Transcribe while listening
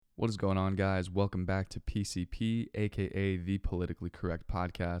What is going on, guys? Welcome back to PCP, aka the Politically Correct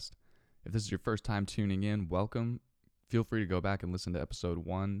Podcast. If this is your first time tuning in, welcome. Feel free to go back and listen to episode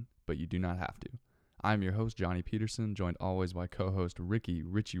 1, but you do not have to. I'm your host, Johnny Peterson, joined always by co-host Richie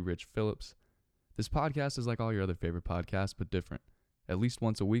Rich Phillips. This podcast is like all your other favorite podcasts, but different. At least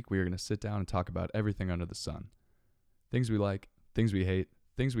once a week, we are going to sit down and talk about everything under the sun. Things we like, things we hate,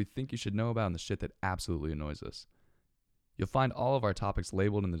 things we think you should know about, and the shit that absolutely annoys us. You'll find all of our topics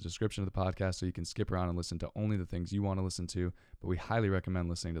labeled in the description of the podcast so you can skip around and listen to only the things you want to listen to, but we highly recommend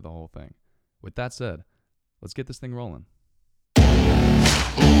listening to the whole thing. With that said, let's get this thing rolling.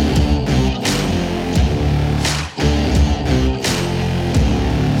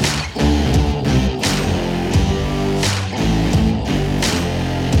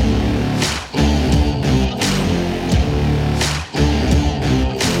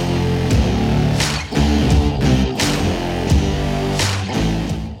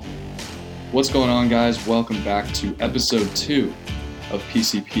 What's going on, guys? Welcome back to episode 2 of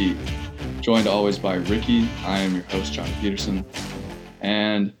PCP. Joined always by Ricky. I am your host, Johnny Peterson.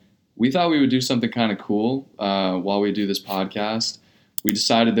 And we thought we would do something kind of cool while we do this podcast. We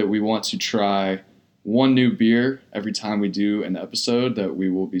decided that we want to try one new beer every time we do an episode that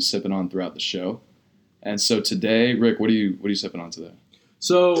we will be sipping on throughout the show. And so today, Rick, what are you sipping on today?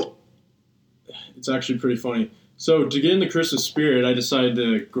 So, it's actually pretty funny. So, to get in the Christmas spirit, I decided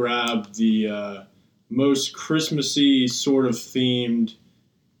to grab the most Christmassy sort of themed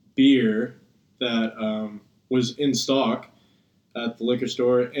beer that was in stock at the liquor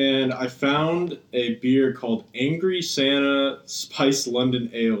store. And I found a beer called Angry Santa Spiced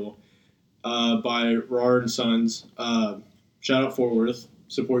London Ale by Rar & Sons. Shout out Fort Worth.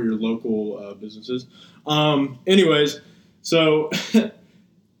 Support your local businesses. Anyways, so...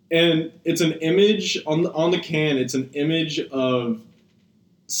 And it's an image on the can. It's an image of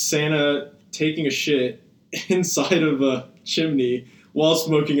Santa taking a shit inside of a chimney while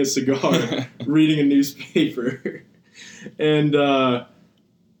smoking a cigar, reading a newspaper, and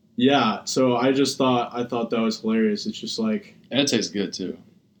yeah. So I thought that was hilarious. It's just like, and it tastes good too.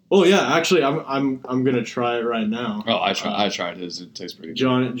 Oh yeah, actually, I'm gonna try it right now. Oh, I tried it. It tastes pretty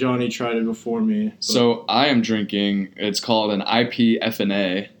good. Johnny tried it before me. So I am drinking. It's called an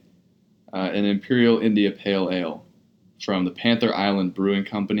IPFNA. An Imperial India Pale Ale from the Panther Island Brewing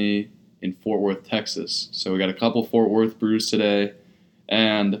Company in Fort Worth, Texas. So we got a couple Fort Worth brews today,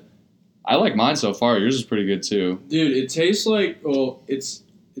 and I like mine so far. Yours is pretty good too. Dude, it tastes like, well, it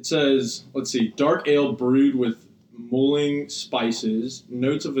says, let's see, dark ale brewed with mulling spices,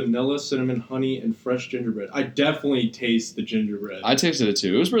 notes of vanilla, cinnamon, honey, and fresh gingerbread. I definitely taste the gingerbread. I tasted it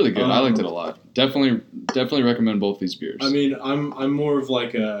too. It was really good. I liked it a lot. Definitely recommend both these beers. I mean, I'm more of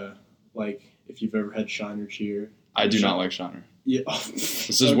like if you've ever had Shiner Cheer. I do not like Shiner. Yeah.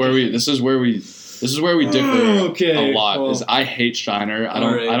 This is where we differ a lot. Well, is I hate Shiner. I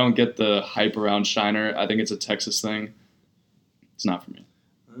don't get the hype around Shiner. I think it's a Texas thing. It's not for me.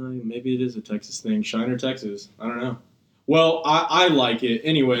 Maybe it is a Texas thing. Shiner, Texas. I don't know. Well, I like it.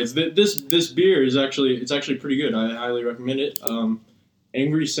 Anyways, this beer is actually pretty good. I highly recommend it.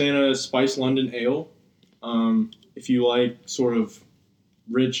 Angry Santa Spiced London Ale. If you like sort of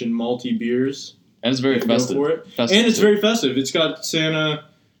rich and malty beers, and it's very festive. Go for it. And it's very festive. It's got Santa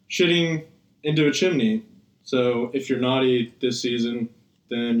shitting into a chimney. So if you're naughty this season,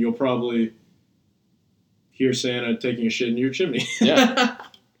 then you'll probably hear Santa taking a shit in your chimney. Yeah.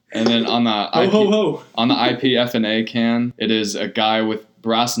 And then on the on the IPFNA can, it is a guy with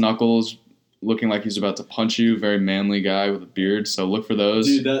brass knuckles looking like he's about to punch you. Very manly guy with a beard. So look for those.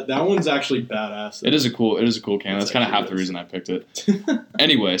 Dude, that one's actually badass. It is a cool can. That's kind of half the reason I picked it.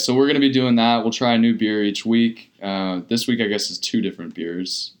 Anyway, so we're going to be doing that. We'll try a new beer each week. This week, I guess, is 2 different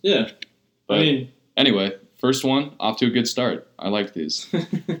beers. Yeah. But anyway, first one, off to a good start. I like these.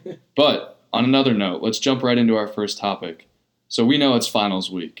 But on another note, let's jump right into our first topic. So we know it's finals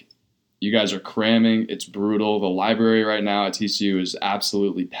week. You guys are cramming. It's brutal. The library right now at TCU is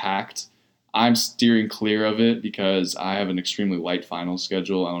absolutely packed. I'm steering clear of it because I have an extremely light final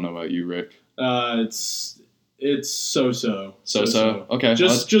schedule. I don't know about you, Rick. It's so-so. So-so? Okay.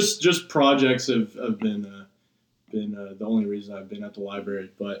 Just projects have been the only reason I've been at the library.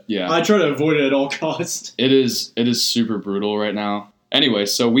 But yeah, I try to avoid it at all costs. It is super brutal right now. Anyway,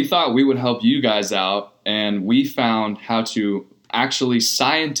 so we thought we would help you guys out, and we found how to actually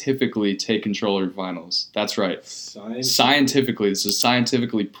scientifically take control of your finals. That's right. Scientifically. This is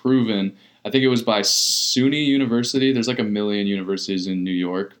scientifically proven. I think it was by SUNY University. There's like a million universities in New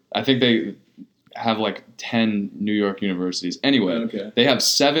York. I think they have like 10 New York universities. Anyway, They have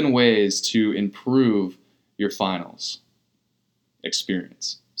 7 ways to improve your finals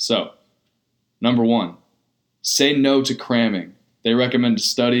experience. So, number 1, say no to cramming. They recommend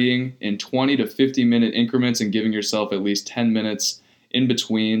studying in 20 to 50-minute increments and giving yourself at least 10 minutes in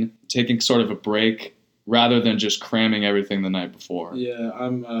between, taking sort of a break rather than just cramming everything the night before. Yeah,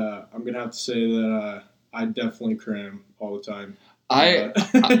 I'm gonna have to say that I definitely cram all the time. I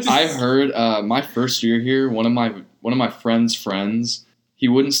heard my first year here, one of my friends, he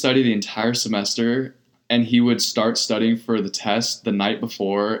wouldn't study the entire semester, and he would start studying for the test the night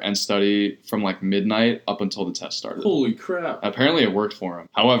before and study from like midnight up until the test started. Holy crap. Apparently it worked for him.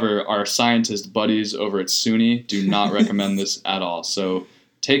 However, our scientist buddies over at SUNY do not recommend this at all. So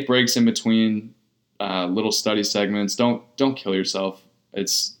take breaks in between little study segments. Don't kill yourself.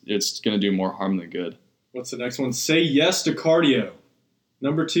 It's going to do more harm than good. What's the next one? Say yes to cardio.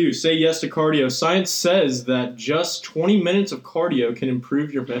 Number 2, say yes to cardio. Science says that just 20 minutes of cardio can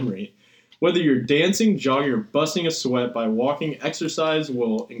improve your memory. Whether you're dancing, jogging, or busting a sweat, by walking, exercise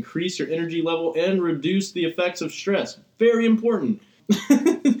will increase your energy level and reduce the effects of stress. Very important.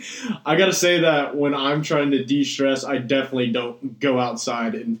 I gotta say that when I'm trying to de-stress, I definitely don't go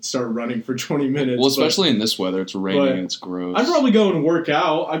outside and start running for 20 minutes. Well, especially in this weather, it's raining and it's gross. I'd probably go and work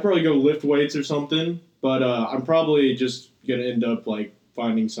out. I'd probably go lift weights or something. But I'm probably just gonna end up like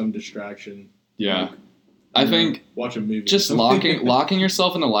finding some distraction. Yeah. Like, I think watch a movie. Just locking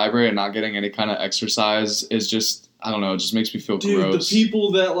yourself in the library and not getting any kind of exercise is just, I don't know, it just makes me feel gross. The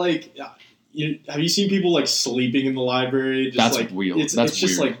people that like, have you seen people like sleeping in the library? Just That's like, weird. It's That's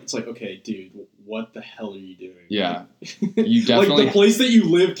just weird. like, it's like, okay, dude, what the hell are you doing? Yeah, you definitely like the place that you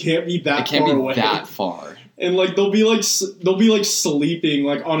live can't be that it can't far be away. that far. And like they'll be like sleeping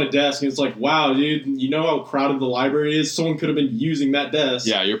like on a desk, and it's like, wow, dude, you know how crowded the library is? Someone could have been using that desk.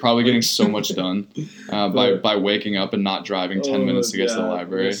 Yeah, you're probably getting so much done by waking up and not driving 10 minutes to get to the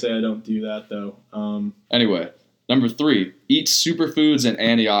library. I say I don't do that though. Anyway, number 3, eat superfoods and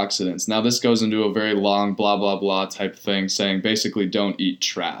antioxidants. Now this goes into a very long blah blah blah type thing, saying basically don't eat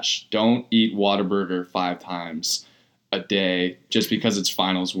trash. Don't eat Whataburger 5 times a day just because it's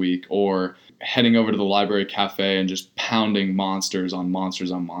finals week, or heading over to the library cafe and just pounding monsters on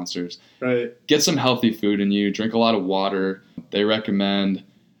monsters. Right. Get some healthy food in you. Drink a lot of water. They recommend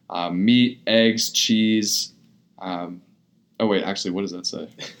meat, eggs, cheese. Oh, wait, actually, what does that say?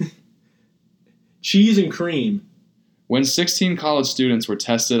 Cheese and cream. When 16 college students were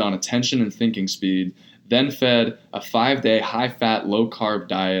tested on attention and thinking speed, then fed a 5-day high-fat, low-carb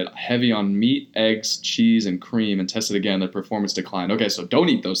diet heavy on meat, eggs, cheese, and cream, and tested again, their performance declined. Okay, so don't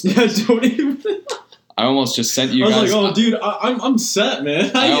eat those things. Yeah, don't eat. I almost just sent you guys. I was like, oh, dude, I'm set,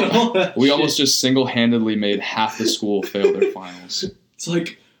 man. I eat all that we shit. Almost just single-handedly made half the school fail their finals. It's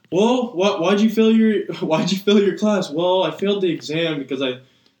like, well, why'd you fail your class? Well, I failed the exam because I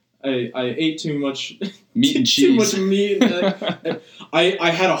ate too much meat and cheese. Too much meat. And I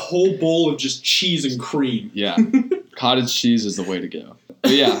had a whole bowl of just cheese and cream. Yeah, cottage cheese is the way to go.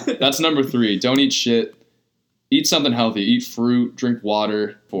 But yeah, that's number 3. Don't eat shit. Eat something healthy. Eat fruit. Drink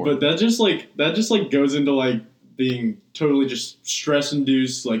water. But that just goes into like being totally just stress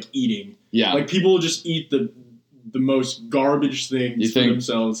induced like eating. Yeah, like people just eat the most garbage things for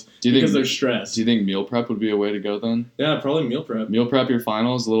themselves because they're stressed. Do you think meal prep would be a way to go then? Yeah, probably meal prep. Meal prep your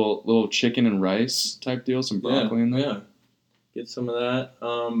finals, little chicken and rice type deal, some broccoli in there. Yeah, get some of that.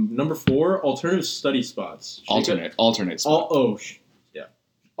 Number 4, alternative study spots. Alternate spots. Yeah.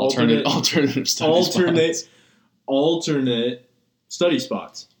 Alternative study spots. Alternate study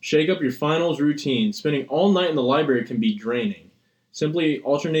spots. Shake up your finals routine. Spending all night in the library can be draining. Simply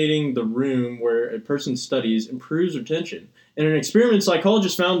alternating the room where a person studies improves retention. In an experiment,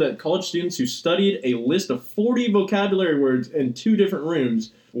 psychologists found that college students who studied a list of 40 vocabulary words in 2 different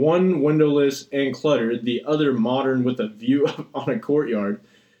rooms, one windowless and cluttered, the other modern with a view on a courtyard,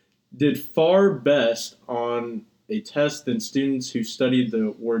 did far best on a test than students who studied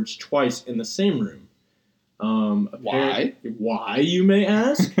the words twice in the same room. Why? Why, you may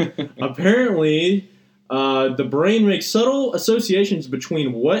ask? Apparently, the brain makes subtle associations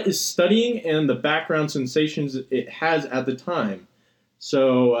between what is studying and the background sensations it has at the time.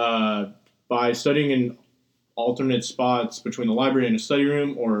 So, by studying in alternate spots between the library and a study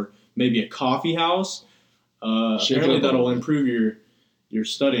room, or maybe a coffee house, apparently that'll improve your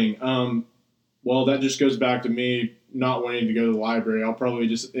studying. Well, that just goes back to me not wanting to go to the library. I'll probably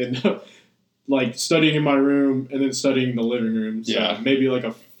just end up like studying in my room and then studying in the living room. So yeah, maybe like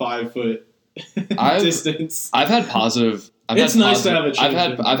a 5-foot distance. I've had positive. It's nice to have a change.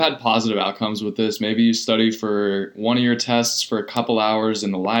 I've had positive outcomes with this. Maybe you study for one of your tests for a couple hours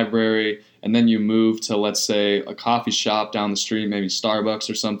in the library, and then you move to, let's say, a coffee shop down the street, maybe Starbucks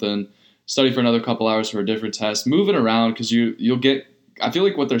or something. Study for another couple hours for a different test. Move it around because you'll get I feel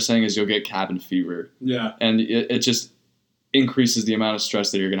like what they're saying is you'll get cabin fever. Yeah. And it just increases the amount of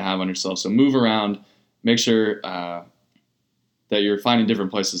stress that you're going to have on yourself. So move around, make sure that you're finding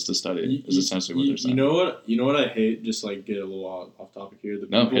different places to study is essentially what they're saying. You know what I hate? Just like get a little off topic here.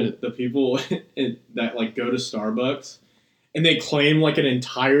 The people that like go to Starbucks and they claim like an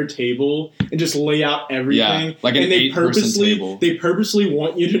entire table and just lay out everything. Yeah, like an and 8-person table. They purposely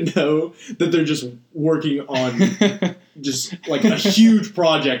want you to know that they're just working on just like a huge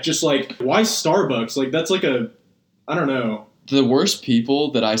project. Just like, why Starbucks? Like that's like I don't know. The worst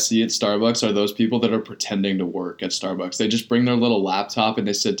people that I see at Starbucks are those people that are pretending to work at Starbucks. They just bring their little laptop and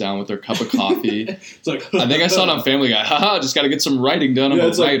they sit down with their cup of coffee. It's like I think I saw it on Family Guy. Haha, just got to get some writing done. I'm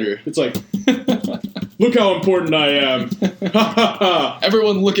a writer. It's like, look how important I am.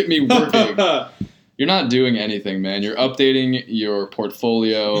 Everyone look at me working. You're not doing anything, man. You're updating your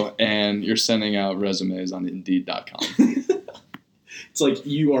portfolio and you're sending out resumes on Indeed.com. It's like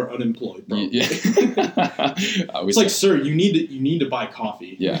you are unemployed, bro. Yeah. It's like, sir, you need to buy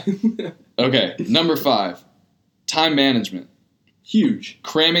coffee. Yeah. Okay. Number 5, time management. Huge.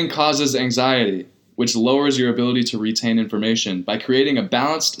 Cramming causes anxiety, which lowers your ability to retain information. By creating a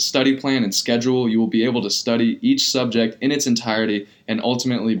balanced study plan and schedule, you will be able to study each subject in its entirety and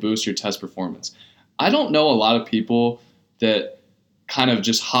ultimately boost your test performance. I don't know a lot of people that kind of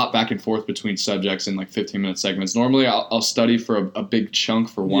just hop back and forth between subjects in like 15-minute segments. Normally, I'll study for a big chunk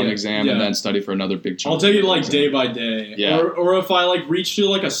for one exam and then study for another big chunk. I'll take it like day by day. Yeah. Or if I like reach to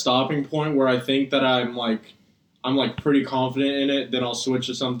like a stopping point where I think that I'm pretty confident in it, then I'll switch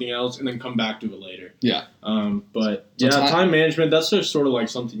to something else and then come back to it later. Yeah. But so time management, that's just sort of like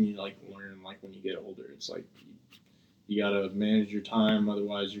something you like learn like when you get older. It's like you gotta manage your time,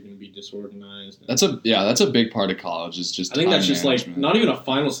 otherwise you're gonna be disorganized. That's a big part of college. Is just I think that's just management. like not even a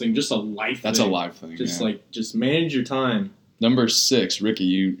finals thing, just a life. That's thing. a life thing. Just manage your time. Number 6,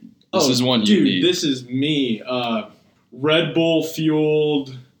 Ricky, this is one you need. This is me. Red Bull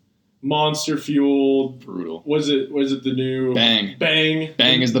fueled, Monster fueled. Brutal. Was it the new Bang?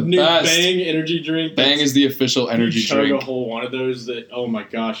 Bang is the new best. Bang energy drink. Bang is the official energy drink. Chug a whole one of those. That oh my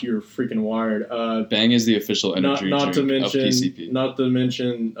gosh, you're freaking wired. Bang is the official energy drink of PCP. Not to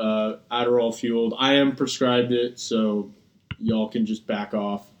mention Adderall fueled. I am prescribed it, so y'all can just back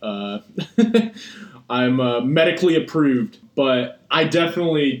off. I'm medically approved, but I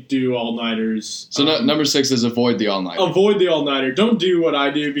definitely do all-nighters. So number 6 is avoid the all-nighter. Avoid the all-nighter. Don't do what I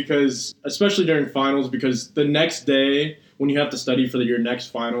do because, especially during finals, because the next day when you have to study for your next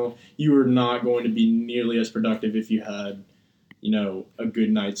final, you are not going to be nearly as productive if you had, a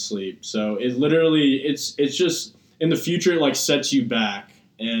good night's sleep. So it literally, it's just in the future, it like sets you back,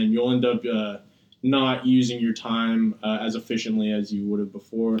 and you'll end up not using your time as efficiently as you would have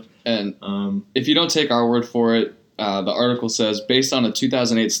before. And if you don't take our word for it, the article says, based on a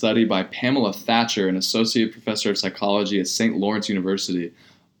 2008 study by Pamela Thatcher, an associate professor of psychology at St. Lawrence University,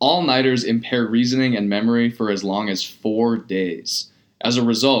 all-nighters impair reasoning and memory for as long as 4 days. As a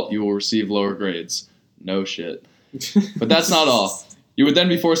result, you will receive lower grades. No shit. But that's not all. You would then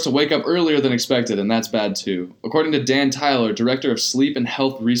be forced to wake up earlier than expected, and that's bad too. According to Dan Tyler, director of Sleep and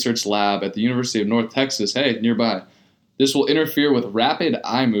Health Research Lab at the University of North Texas, nearby, this will interfere with rapid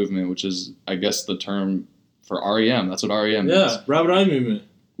eye movement, which is, I guess, the term for REM. That's what REM is. Yeah, rapid eye movement.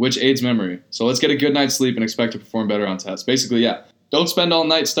 Which aids memory. So let's get a good night's sleep and expect to perform better on tests. Basically, don't spend all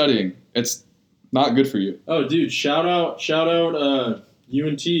night studying. It's not good for you. Oh, dude, shout out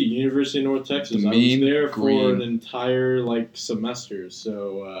UNT, University of North Texas. I was there for an entire semester,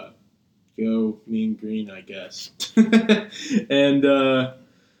 so go Mean Green, I guess. And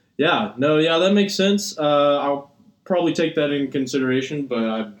that makes sense. I'll probably take that in consideration, but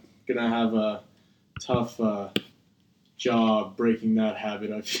I'm gonna have a tough job breaking that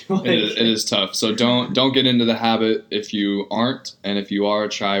habit. I feel like it is tough. So don't get into the habit if you aren't, and if you are,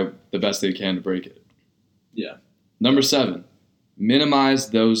 try the best that you can to break it. Yeah. Number 7.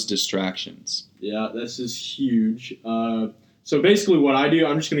 Minimize those distractions. Yeah, this is huge. So basically what I do,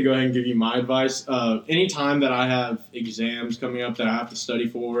 I'm just going to go ahead and give you my advice. Anytime that I have exams coming up that I have to study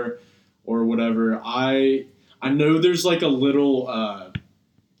for or whatever, I know there's a little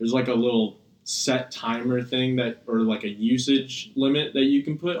set timer thing or a usage limit that you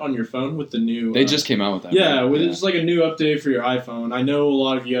can put on your phone with the new... They just came out with that. Yeah, it's a new update for your iPhone. I know a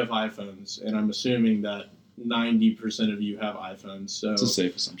lot of you have iPhones, and I'm assuming that 90% of you have iPhones. So it's a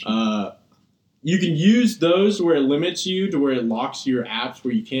safe assumption. You can use those where it limits you to where it locks your apps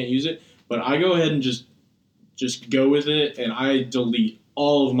where you can't use it. But I go ahead and just go with it, and I delete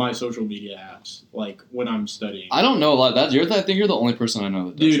all of my social media apps when I'm studying. I don't know a lot. I think you're the only person I know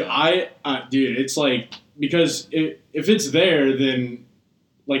that does dude, that. Dude, it's because if it's there, then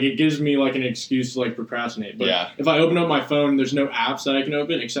like it gives me like an excuse to like procrastinate. But Yeah. if I open up my phone, there's no apps that I can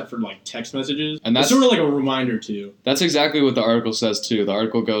open except for like text messages. And It's that's sort of like a reminder too. That's exactly what the article says, too. The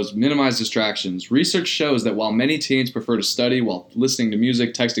article goes, minimize distractions. Research shows that while many teens prefer to study while listening to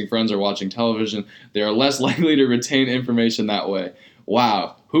music, texting friends, or watching television, they are less likely to retain information that way.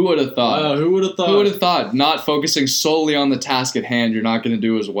 Wow. Who would have thought? Wow, who would have thought? Who would have thought? Not focusing solely on the task at hand, you're not going to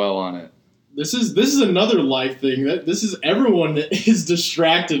do as well on it. This is another life thing. This is everyone that is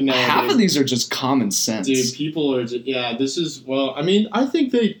distracted now. Half of these are just common sense. Dude, people are just, yeah, this is, well, I mean, I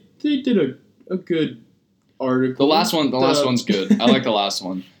think they did a good article. The last one's good. I like the last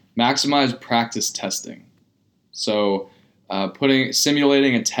one. Maximize practice testing. So,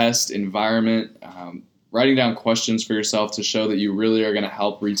 simulating a test environment, writing down questions for yourself to show that you really are going to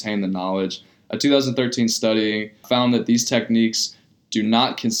help retain the knowledge. A 2013 study found that these techniques do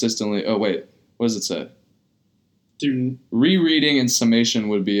not consistently. Oh wait, what does it say? Rereading and summation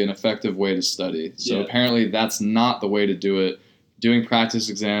would be an effective way to study. So apparently that's not the way to do it. Doing practice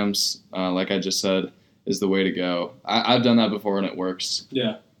exams, like I just said, is the way to go. I've done that before and it works.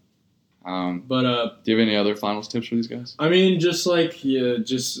 Yeah. But do you have any other final tips for these guys? I mean, just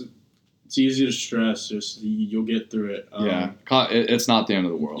it's easy to stress. Just you'll get through it. It's not the end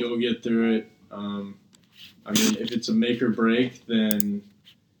of the world. You'll get through it. I mean, if it's a make or break, then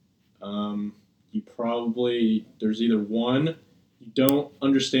you probably, there's either one, you don't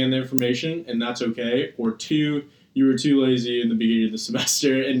understand the information, and that's okay, or two, you were too lazy in the beginning of the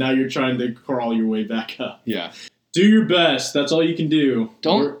semester, and now you're trying to crawl your way back up. Yeah. Do your best. That's all you can do.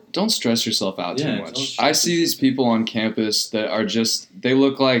 Don't stress yourself out too much. I see these people on campus that are just, they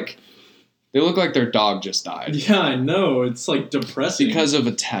look like their dog just died. Yeah, I know. It's like depressing. Because of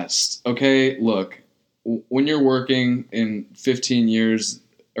a test. Okay, look, when you're working in 15 years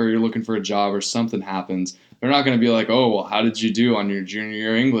or you're looking for a job or something happens, they're not going to be like, oh, well, how did you do on your junior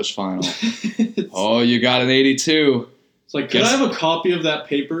year English final? Oh, you got an 82. It's like, could I have a copy of that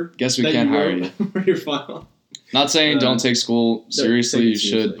paper? Guess we can't hire you. For your final. Not saying don't take school seriously, you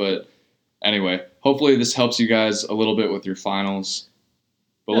should, but anyway, hopefully this helps you guys a little bit with your finals.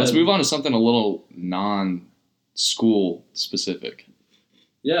 But let's move on to something a little non-school specific.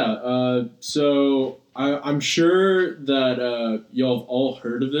 Yeah, so I'm sure that y'all have all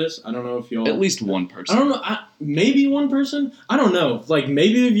heard of this. I don't know if y'all... At least one person. I don't know. Maybe one person? I don't know. Like,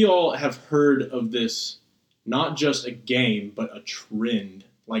 maybe if y'all have heard of this, not just a game, but a trend.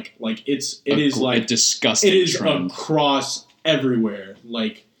 Like it is a disgusting it is trend. Across everywhere.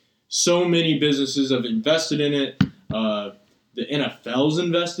 Like, so many businesses have invested in it. The NFL's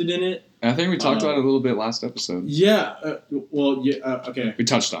invested in it. And I think we talked about it a little bit last episode. Yeah. Okay. We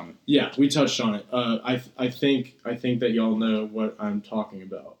touched on it. Yeah, we touched on it. I think that y'all know what I'm talking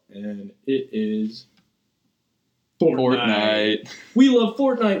about, and it is Fortnite. We love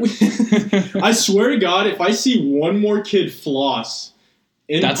Fortnite. I swear to God, if I see one more kid floss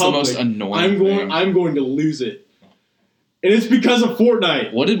in That's public, the most annoying thing. I'm going to lose it, and it's because of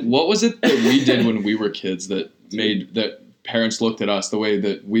Fortnite. What was it that we did when we were kids that made that parents looked at us the way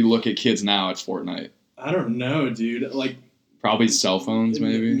that we look at kids now at Fortnite? I don't know, dude. Like, probably cell phones,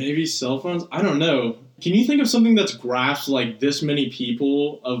 maybe. Maybe cell phones. I don't know. Can you think of something that's grasped like this many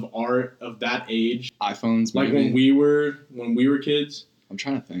people of that age? iPhones, maybe. Like when we were kids. I'm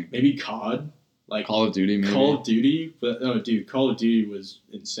trying to think. Maybe COD, like Call of Duty, maybe. Call of Duty, but oh, dude, Call of Duty was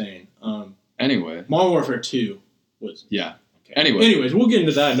insane. Anyway, Modern Warfare 2 was. Yeah. Okay. Anyways, we'll get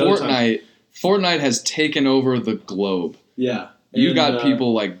into that another time. Fortnite has taken over the globe. Yeah. You got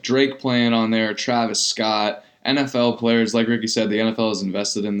people like Drake playing on there, Travis Scott, NFL players. Like Ricky said, the NFL has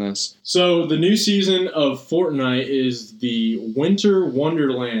invested in this. So the new season of Fortnite is the Winter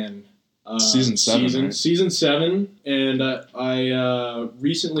Wonderland. Season 7, right? Season 7, and I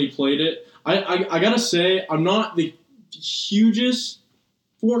recently played it. I gotta say, I'm not the hugest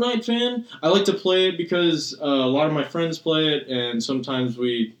Fortnite fan. I like to play it because a lot of my friends play it, and sometimes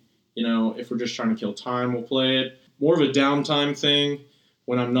we, if we're just trying to kill time, we'll play it. More of a downtime thing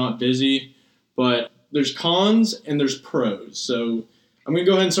when I'm not busy. But there's cons and there's pros. So I'm going to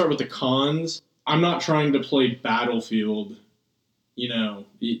go ahead and start with the cons. I'm not trying to play Battlefield,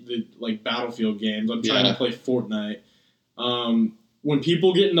 the like Battlefield games. I'm trying to play Fortnite. When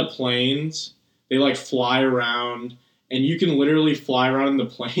people get in the planes, they like fly around, and you can literally fly around in the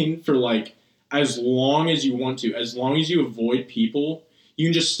plane for like as long as you want to. As long as you avoid people, you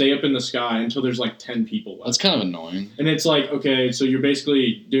can just stay up in the sky until there's like 10 people left. That's kind of annoying. And it's like, okay, so you're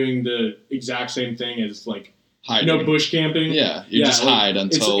basically doing the exact same thing as like hiding. bush camping. Yeah, you just hide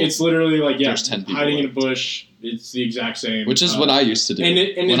until it's literally like there's 10 people hiding in a left. bush. It's the exact same. Which is what I used to do when I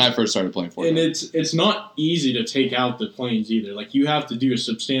it's- first started playing Fortnite. And it's not easy to take out the planes either. Like you have to do a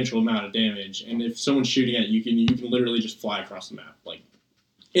substantial amount of damage, and if someone's shooting at you, you can literally just fly across the map. Like,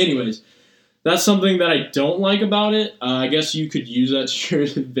 anyways, that's something that I don't like about it. I guess you could use that to your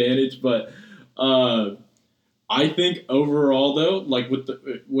advantage, but I think overall though, like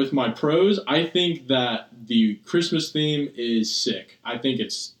with my pros, I think that the Christmas theme is sick. I think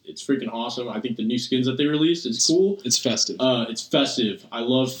it's freaking awesome. I think the new skins that they released is cool. It's festive. It's festive. I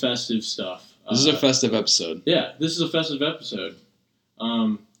love festive stuff. This is a festive episode. Yeah, this is a festive episode.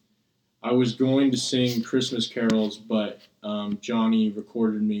 I was going to sing Christmas carols, but Johnny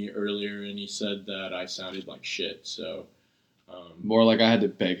recorded me earlier, and he said that I sounded like shit. So, More like I had to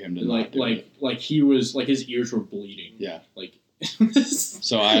beg him to not do it. like he was like his ears were bleeding. Yeah. Like.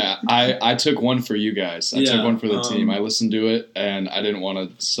 So I took one for you guys. I took one for the team. I listened to it, and I didn't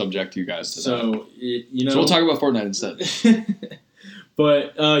want to subject you guys to that. So we'll talk about Fortnite instead.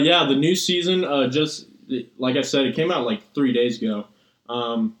 But yeah, the new season, just like I said, it came out like 3 days ago.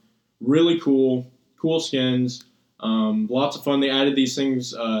 Really cool skins. Lots of fun. They added these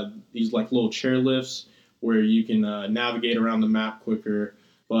things, these like little chair lifts where you can navigate around the map quicker.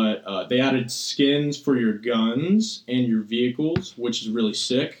 But they added skins for your guns and your vehicles, which is really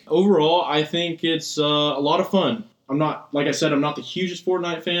sick. Overall, I think it's a lot of fun. I'm not, like I said, I'm not the hugest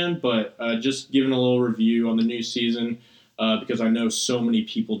Fortnite fan, but just giving a little review on the new season because I know so many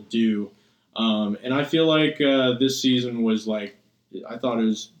people do. And I feel like this season was like, I thought it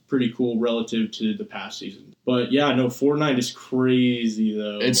was pretty cool relative to the past season. But yeah, no, Fortnite is crazy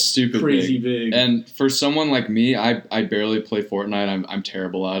though. It's stupid crazy big. And for someone like me, I barely play Fortnite. I'm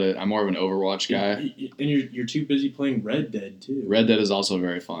terrible at it. I'm more of an Overwatch guy. And you're too busy playing Red Dead too. Red Dead is also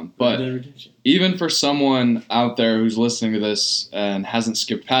very fun. But even for someone out there who's listening to this and hasn't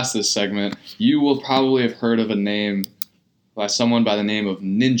skipped past this segment, you will probably have heard of a name by someone by the name of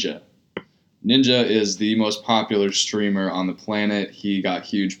Ninja. Ninja is the most popular streamer on the planet. He got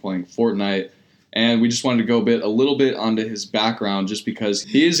huge playing Fortnite. And we just wanted to go a little bit onto his background just because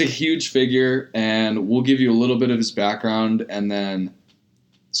he is a huge figure, and we'll give you a little bit of his background, and then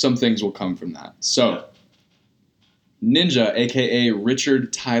some things will come from that. So, Ninja, a.k.a.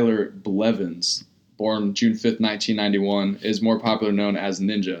 Richard Tyler Blevins, born June 5th, 1991, is more popular known as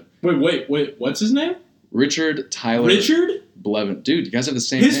Ninja. Wait, what's his name? Richard Tyler Blevins. Dude, you guys have the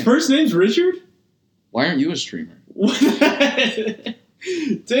same name. His first name's Richard? Why aren't you a streamer?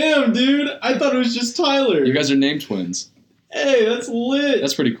 Damn, dude. I thought it was just Tyler. You guys are name twins. Hey, that's lit.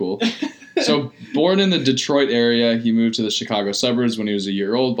 That's pretty cool. So, born in the Detroit area, he moved to the Chicago suburbs when he was a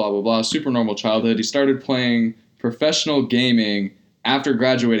year old, blah, blah, blah. Super normal childhood. He started playing professional gaming after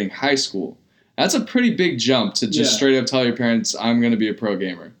graduating high school. That's a pretty big jump to just straight up tell your parents, I'm going to be a pro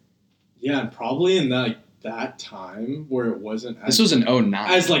gamer. Yeah, and probably in that time where it wasn't as... This was in 09.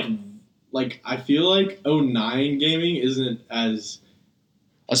 As, like I feel like 09 gaming isn't as...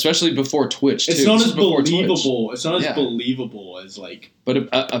 Especially before Twitch, too. It's not as believable. It's not as believable as, like... But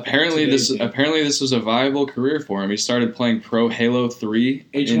apparently this was a viable career for him. He started playing Pro Halo 3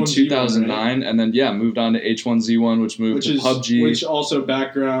 in 2009, right? And then, moved on to H1Z1, which moved to PUBG. Which also,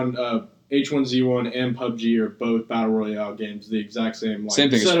 background, H1Z1 and PUBG are both Battle Royale games. The exact same,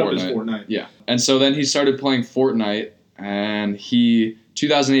 same thing as Fortnite. Yeah. And so then he started playing Fortnite, and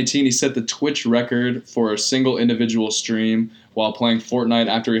 2018, he set the Twitch record for a single individual stream while playing Fortnite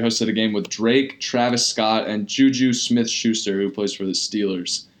after he hosted a game with Drake, Travis Scott, and Juju Smith-Schuster, who plays for the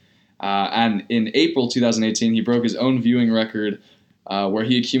Steelers. And in April 2018, he broke his own viewing record where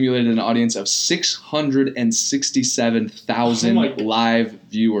he accumulated an audience of 667,000 live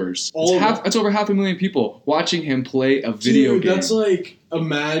viewers. That's over 500,000 people watching him play a video game. Dude, that's like,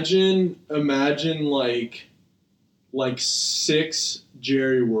 imagine like 6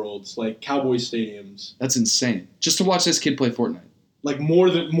 Jerry Worlds, like Cowboy Stadiums. That's insane. Just to watch this kid play Fortnite. Like more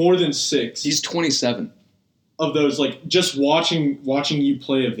than 6. He's 27. Of those, like just watching you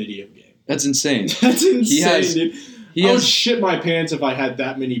play a video game. That's insane. That's insane, dude. I would shit my pants if I had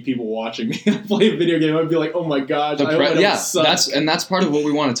that many people watching me play a video game. I'd be like, oh my gosh, I hope I don't suck. That's part of what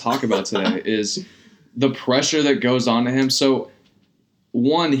we want to talk about today is the pressure that goes on to him. So,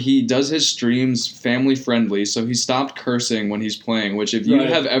 one, he does his streams family friendly, so he stopped cursing when he's playing, which if you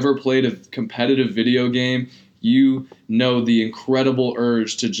have ever played a competitive video game, you know the incredible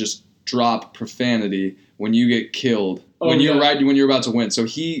urge to just drop profanity when you get killed. When you're about to win. So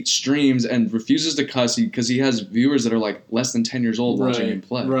he streams and refuses to cuss because he has viewers that are like less than 10 years old watching him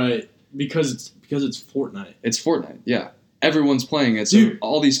play. Right. Because it's Fortnite. It's Fortnite, yeah. everyone's playing it. So Dude,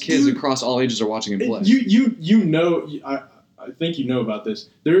 all these kids across all ages are watching him play. You know, I think you know about this.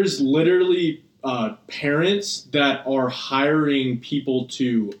 There's literally parents that are hiring people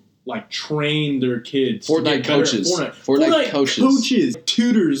to like train their kids. Fortnite coaches. Fortnite coaches,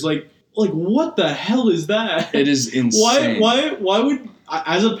 tutors. Like what the hell is that? It is insane. Why would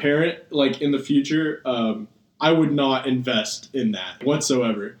as a parent, like in the future, I would not invest in that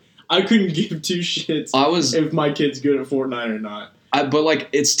whatsoever. I couldn't give two shits if my kid's good at Fortnite or not. But like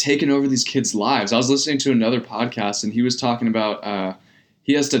it's taken over these kids' lives. I was listening to another podcast and he was talking about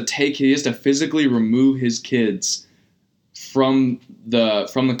he has to physically remove his kids from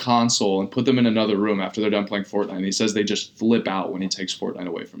the console and put them in another room after they're done playing Fortnite. And he says they just flip out when he takes Fortnite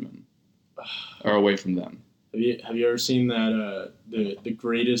away from him or away from them. Have you ever seen that the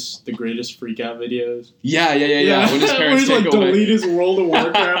greatest freak out videos? Yeah. When his parents take away. Delete his World of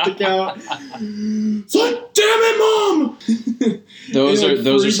Warcraft account. It's like, damn it, Mom! Those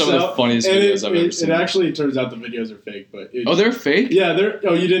are some of the funniest videos I've ever seen. It actually turns out the videos are fake, but they're fake? Yeah, they're.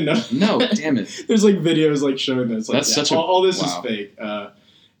 Oh, you didn't know? No, damn it. There's like videos like showing this. Like, that's such all this wow. is fake.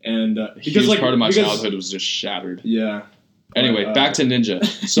 And because like part of my childhood was just shattered. Yeah. Anyway, back to Ninja.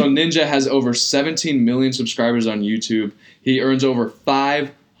 So Ninja has over 17 million subscribers on YouTube. He earns over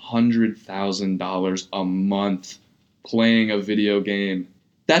 $500,000 a month playing a video game.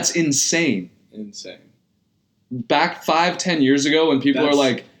 That's insane. Back 5-10 years ago when people are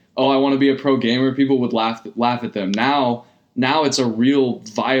like, oh, I want to be a pro gamer, people would laugh at them. Now it's a real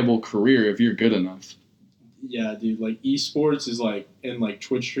viable career if you're good enough. Yeah, dude. Like esports is like, and like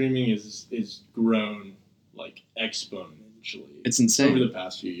Twitch streaming is grown like exponentially. It's insane over the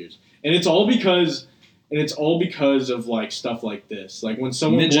past few years, and it's all because of like stuff like this. Like when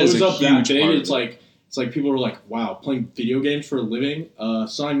someone blows up that big, it's like people are like, wow, playing video games for a living.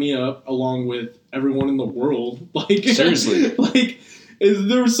 Sign me up along with everyone in the world. Like seriously,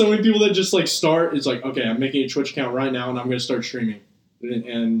 there were so many people that just like start. It's like, okay, I'm making a Twitch account right now, and I'm gonna start streaming,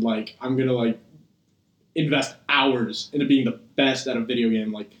 and like I'm gonna like invest hours into being the best at a video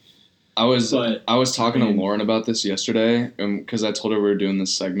game. Like. I was talking to Lauren about this yesterday because I told her we were doing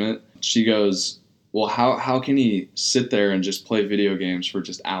this segment. She goes, well, how can he sit there and just play video games for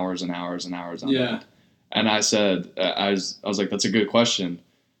just hours and hours and hours on end? And I said, I was like, that's a good question.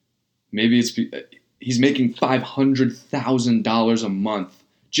 Maybe he's making $500,000 a month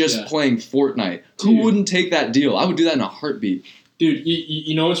just playing Fortnite. Dude. Who wouldn't take that deal? I would do that in a heartbeat. Dude,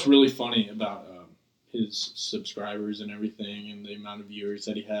 you know what's really funny about his subscribers and everything and the amount of viewers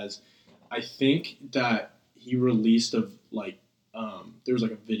that he has? I think that he released there was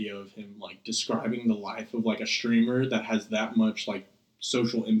like a video of him like describing the life of like a streamer that has that much like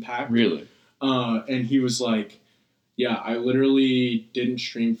social impact. Really? And he was like, yeah, I literally didn't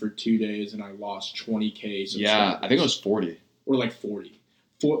stream for 2 days and I lost 20K subscribers. Yeah, I think it was 40. Or like 40.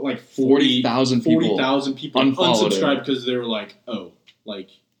 40,000 people. 40,000 people unsubscribed because they were like, oh, like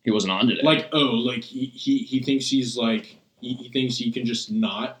he wasn't on today. Like, oh, like he thinks he's like he thinks he can just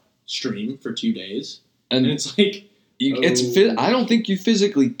not stream for 2 days, and it's like I don't think you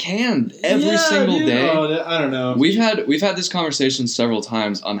physically can every single day. I don't know. We've had this conversation several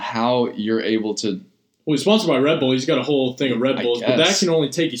times on how you're able to. Well, he's sponsored by Red Bull. He's got a whole thing of Red Bulls, but that can only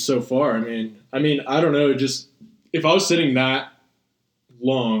take you so far. I mean, I don't know. Just if I was sitting that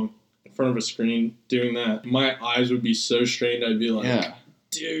long in front of a screen doing that, my eyes would be so strained. I'd be like,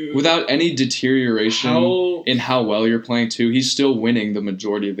 dude. Without any deterioration in how well you're playing too, he's still winning the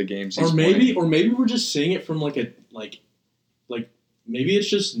majority of the games he's playing. Or maybe we're just seeing it from like maybe it's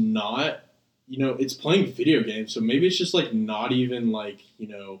just not, it's playing video games, so maybe it's just like not even like,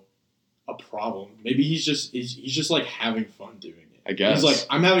 a problem. Maybe he's just like having fun doing it. I guess. He's like,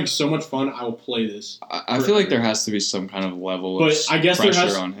 I'm having so much fun, I will play this. I feel like there has to be some kind of level of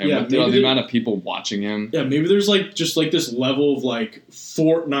pressure on him. Yeah, with the amount of people watching him. Yeah, maybe there's like just like this level of like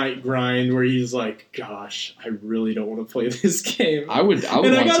Fortnite grind where he's like, gosh, I really don't want to play this game. I would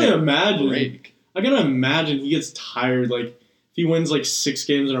and I gotta imagine he gets tired. Like if he wins like 6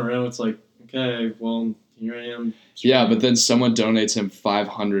 games in a row, it's like, okay, well, here I am. Yeah, but then someone donates him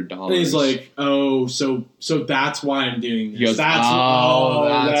 $500. And he's like, oh, so that's why I'm doing this. He goes,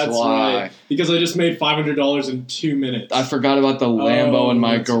 that's why. Right. Because I just made $500 in 2 minutes. I forgot about the Lambo in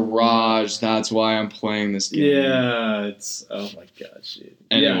my garage. That's why I'm playing this game. Yeah, it's, oh my gosh, dude.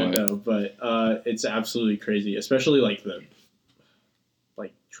 Anyway. Yeah, no, but it's absolutely crazy. Especially like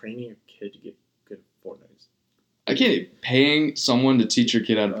training your kid to get good at Fortnite. I can't paying someone to teach your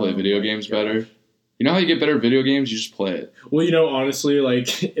kid how to play video games better. You know how you get better at video games? You just play it. Well, honestly,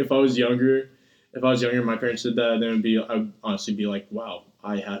 like if I was younger, my parents did that, then I'd honestly be like, wow,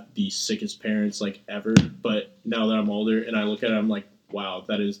 I have the sickest parents like ever. But now that I'm older and I look at it, I'm like, wow,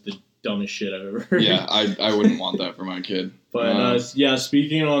 that is the dumbest shit I've ever heard. Yeah, I wouldn't want that for my kid. But yeah,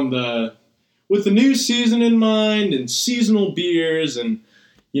 speaking with the new season in mind and seasonal beers and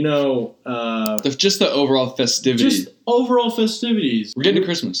just the overall festivity. just overall festivities. We're getting to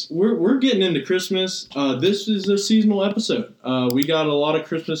Christmas. We're getting into Christmas. This is a seasonal episode. We got a lot of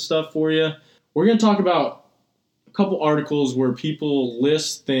Christmas stuff for you. We're going to talk about a couple articles where people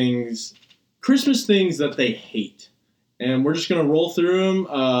list Christmas things that they hate. And we're just going to roll through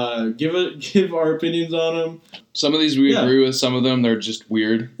them, give our opinions on them. Some of these we agree with. Some of them, they're just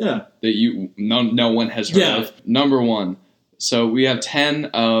weird. Yeah. That no one has heard of. Number 1. So we have 10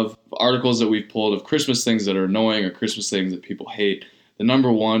 of articles that we've pulled of Christmas things that are annoying or Christmas things that people hate. The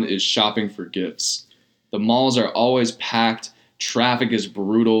number 1 is shopping for gifts. The malls are always packed. Traffic is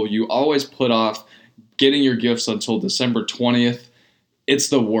brutal. You always put off getting your gifts until December 20th. It's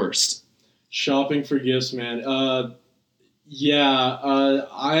the worst. Shopping for gifts, man. I'm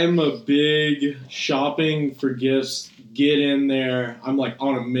a big shopping for gifts. Get in there. I'm like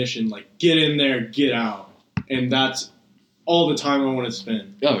on a mission. Like get in there, get out, and that's all the time I want to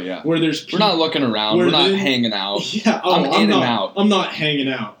spend. Oh yeah. We're not looking around. We're not hanging out. Yeah. I'm in and out. I'm not hanging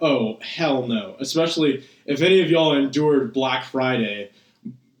out. Oh hell no. Especially if any of y'all endured Black Friday.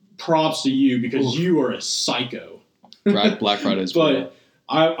 Props to you because you are a psycho. Right. Black Friday is brutal. But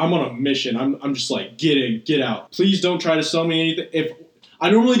I'm on a mission. I'm just like, get in, get out. Please don't try to sell me anything. If I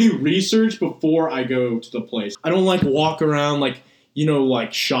normally do research before I go to the place. I don't like walk around like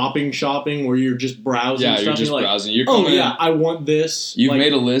shopping where you're just browsing. Yeah, stuff you're just and browsing. You're oh yeah, I want this. You've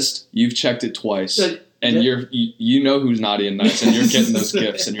made a list. You've checked it twice, and you know who's naughty and nice, and you're getting those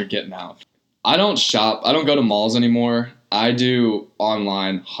gifts, and you're getting out. I don't shop. I don't go to malls anymore. I do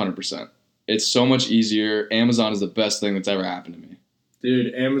online 100%. It's so much easier. Amazon is the best thing that's ever happened to me.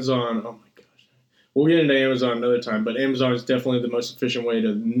 Dude, Amazon, oh my gosh. We'll get into Amazon another time, but Amazon is definitely the most efficient way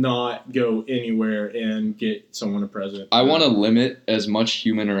to not go anywhere and get someone a present. I want to limit as much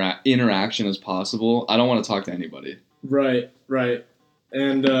human interaction as possible. I don't want to talk to anybody. Right.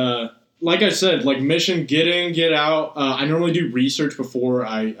 And like I said, like mission, get in, get out. I normally do research before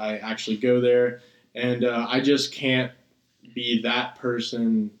I actually go there, and I just can't be that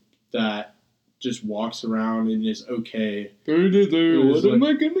person that just walks around and is okay. What am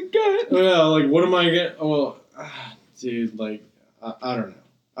I gonna get? Yeah, like what am I getting? Oh, dude, like I don't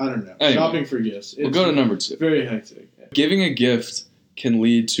know. Anyway, shopping for gifts. We'll go to number 2. Very hectic. Yeah. Giving a gift can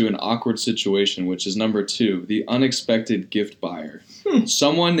lead to an awkward situation, which is number 2, the unexpected gift buyer.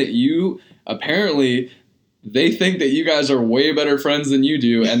 Someone that you apparently. They think that you guys are way better friends than you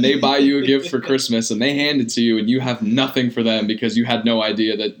do, and they buy you a gift for Christmas, and they hand it to you, and you have nothing for them because you had no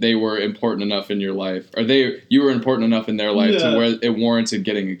idea that they were important enough in your life, or you were important enough in their life to where it warranted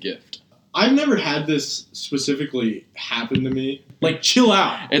getting a gift. I've never had this specifically happen to me. Like, chill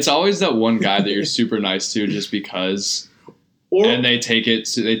out. It's always that one guy that you're super nice to just because, and they take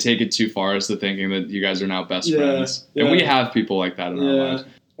it too far as to thinking that you guys are now best friends. Yeah. And we have people like that in our lives.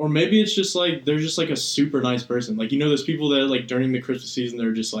 Or maybe it's just like they're just like a super nice person. Like those people that like during the Christmas season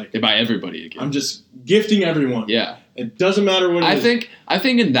they're just like they buy everybody a gift. I'm just gifting everyone. Yeah. It doesn't matter what it is. I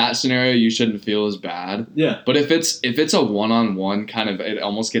think in that scenario you shouldn't feel as bad. Yeah. But if it's a one-on-one kind of, it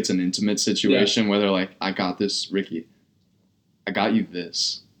almost gets an intimate situation where they're like, I got this, Ricky. I got you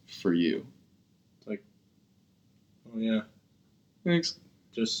this for you. Like, oh yeah. Thanks.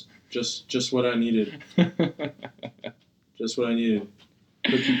 Just what I needed. Just what I needed.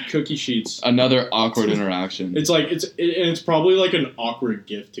 Cookie sheets. Another awkward interaction. It's like it's probably like an awkward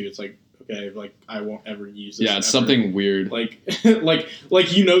gift too. It's like, okay, like I won't ever use this. Yeah, it's something weird. Like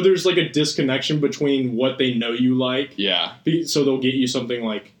there's like a disconnection between what they know you like. Yeah. So they'll get you something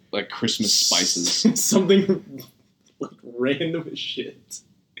like Christmas spices. Something like random as shit.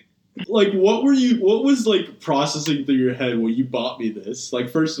 Like what was like processing through your head when you bought me this?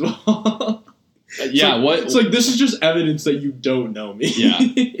 Like first of all. It's like this is just evidence that you don't know me. Yeah.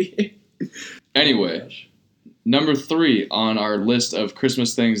 Anyway, number 3 on our list of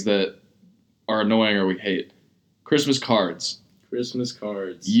Christmas things that are annoying or we hate. Christmas cards. Christmas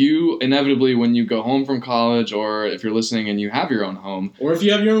cards. You inevitably, when you go home from college, or if you're listening and you have your own home, or if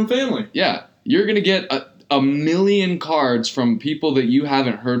you have your own family, you're gonna get a million cards from people that you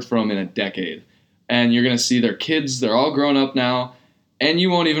haven't heard from in a decade, and you're gonna see their kids. They're all grown up now. And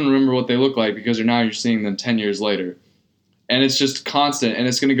you won't even remember what they look like because you're seeing them 10 years later. And it's just constant. And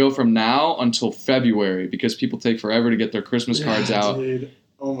it's going to go from now until February because people take forever to get their Christmas cards out. Dude.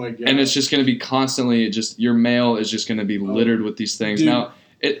 Oh, my God. And it's just going to be constantly your mail is just going to be littered with these things. Dude. Now,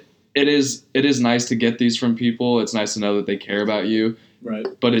 it is nice to get these from people. It's nice to know that they care about you. Right.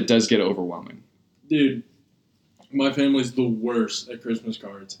 but it does get overwhelming. Dude, my family's the worst at Christmas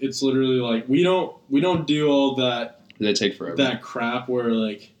cards. It's literally like we don't do all that They take forever. that crap where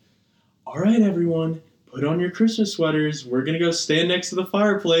like, all right, everyone, put on your Christmas sweaters. We're gonna go stand next to the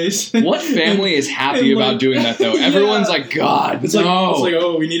fireplace. What family is happy and, about like, doing that though? Everyone's yeah. like, God, It's no. like,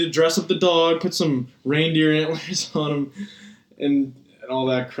 oh, we need to dress up the dog, put some reindeer antlers on him, and all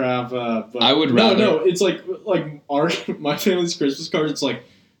that crap. But I would rather. No, it's like my family's Christmas card. It's like,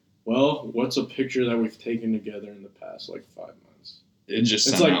 well, what's a picture that we've taken together in the past like 5 months? It just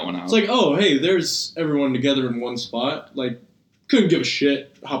It's sent like that one out. it's like, oh, hey, there's everyone together in one spot. Like, couldn't give a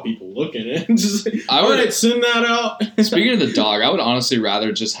shit how people look in it. Just like, I all would- right, send that out. Speaking of the dog, I would honestly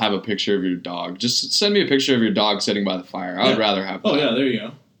rather just have a picture of your dog. Just send me a picture of your dog sitting by the fire. I would Yeah. rather have that. Oh yeah, there you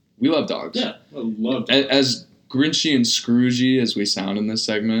go. We love dogs. Yeah, I love As Grinchy and Scroogey as we sound in this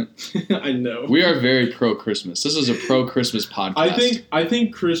segment, I know. we are very pro-Christmas. This is a pro-Christmas podcast. I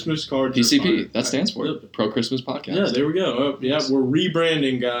think Christmas cards are PCP, fine. that stands for Yeah. Pro-Christmas Podcast. Yeah, there we go. Yeah, we're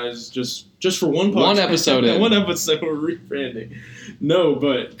rebranding, guys. Just for one podcast. One episode in. One episode, we're rebranding. No,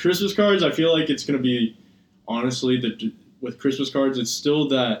 but Christmas cards, I feel like it's going to be, honestly, with Christmas cards, it's still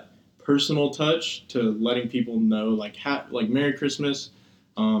that personal touch to letting people know, like Merry Christmas,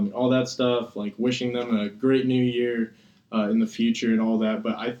 all that stuff, like wishing them a great new year in the future and all that.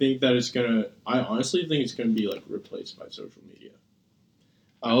 But I think that I honestly think it's going to be like replaced by social media.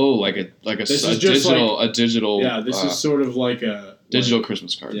 Oh, like a This is just digital. Yeah, this is sort of like a digital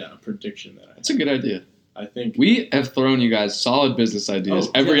Christmas card. Yeah, a prediction that I have. That's a good idea. I think We have thrown you guys solid business ideas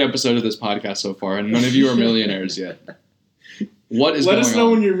every episode of this podcast so far, and none of you are millionaires yet. What is let going us know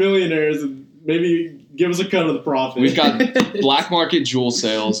on? when you're millionaires and maybe give us a cut of the profit. We've got black market jewel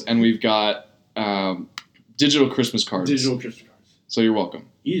sales, and we've got digital Christmas cards. digital Christmas cards. So you're welcome.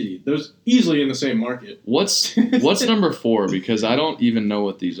 Easy. Those easily in the same market. What's number 4? Because I don't even know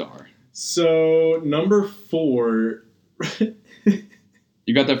what these are. So number 4.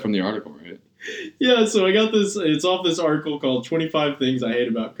 You got that from the article, right? Yeah. So I got this. It's off this article called "25 Things I Hate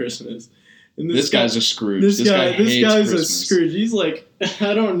About Christmas." And This guy's a Scrooge. This guy hates guy's Christmas. a Scrooge. He's like,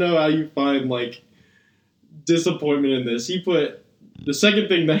 I don't know how you find like disappointment in this. He put the second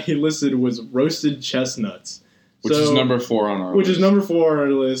thing that he listed was roasted chestnuts, Which is number 4 on our Which list. is number 4 on our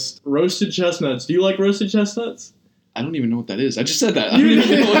list. Roasted chestnuts. Do you like roasted chestnuts? I don't even know what that is. I just said that. I don't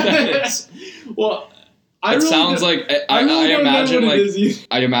even know what that is. Well, It sounds like I don't imagine know what like it is.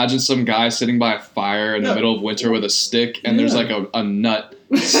 I imagine some guy sitting by a fire in the Yeah. middle of winter with a stick, and there's like a nut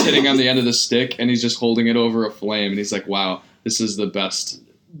sitting on the end of the stick, and he's just holding it over a flame, and he's like, "Wow, this is the best."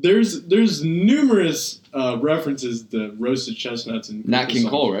 There's numerous references to roasted chestnuts and Nat King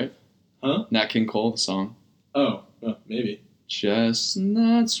Cole, right? Huh? Nat King Cole, the song. Oh, maybe.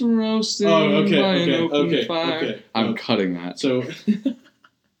 Chestnuts roasting Oh, okay, by an okay, open okay, fire. okay. I'm cutting that. So,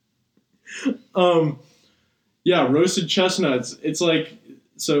 yeah, roasted chestnuts. It's like,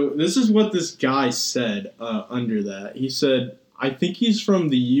 so this is what this guy said under that. He said, I think he's from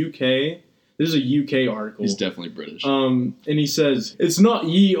the UK. This is a UK article. He's definitely British. And he says, it's not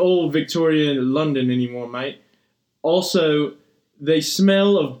ye old Victorian London anymore, mate. Also, they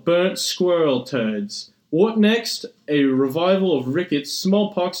smell of burnt squirrel turds. What next? A revival of rickets,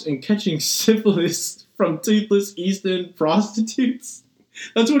 smallpox, and catching syphilis from toothless Eastern prostitutes?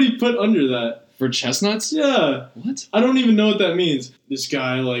 That's what he put under that. For chestnuts? Yeah. What? I don't even know what that means. This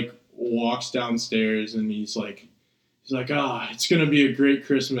guy, like, walks downstairs and he's like, it's going to be a great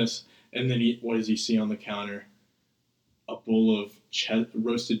Christmas. And then what does he see on the counter? A bowl of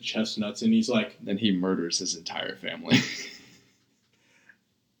roasted chestnuts. And he's like, Then he murders his entire family.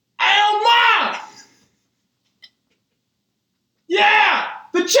 Elma! Yeah!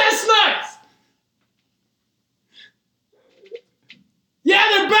 The chestnuts! Yeah,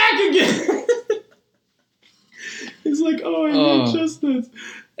 they're back again! He's like, oh, I hate chestnuts.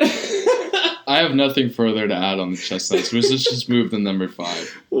 I have nothing further to add on the chestnuts. Let's just move to number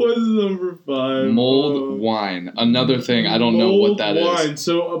 5. What's number 5? Mulled wine. Another thing. I don't know what that wine. is.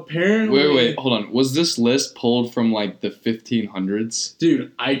 So apparently... Wait, hold on. Was this list pulled from like the 1500s?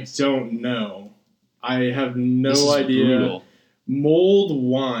 Dude, I don't know. I have This is no idea. brutal. Mulled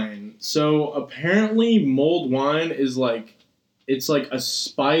wine. So apparently mulled wine is like, it's like a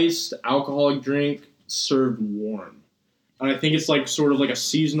spiced alcoholic drink served warm. And I think it's like sort of like a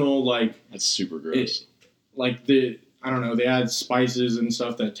seasonal, like, That's super gross. I don't know, they add spices and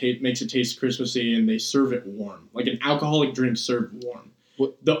stuff that makes it taste Christmassy, and they serve it warm. Like an alcoholic drink served warm.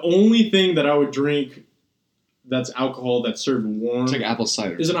 What? The only thing that I would drink that's alcohol that's served warm It's like apple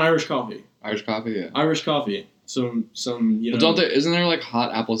cider. is an Irish coffee. Irish coffee, yeah. Irish coffee. Some you know. But isn't there like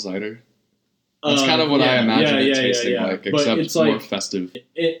hot apple cider? That's kind of what I imagine it tasting yeah. like, But except it's more like- festive.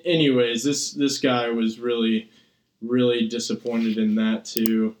 Anyways, this guy was really, really disappointed in that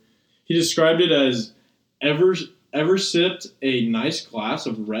too. He described it as ever sipped a nice glass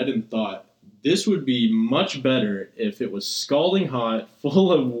of red and thought, this would be much better if it was scalding hot,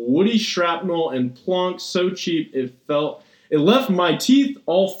 full of woody shrapnel and plonk so cheap it left my teeth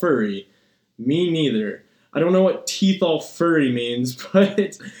all furry. Me neither. I don't know what teeth all furry means,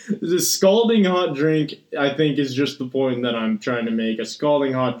 but the scalding hot drink, I think, is just the point that I'm trying to make. A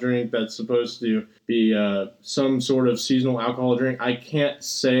scalding hot drink that's supposed to be some sort of seasonal alcohol drink. I can't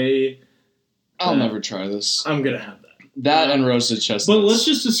say I'll never try this. I'm going to have that. That and roasted chestnuts. But let's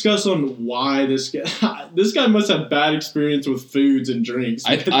just discuss on why this guy must have bad experience with foods and drinks.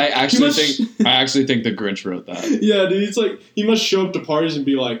 I actually think the Grinch wrote that. Yeah, dude, it's like he must show up to parties and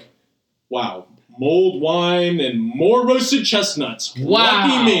be like, wow, mulled wine and more roasted chestnuts.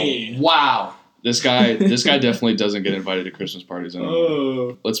 Lucky me. Wow. This guy definitely doesn't get invited to Christmas parties anymore.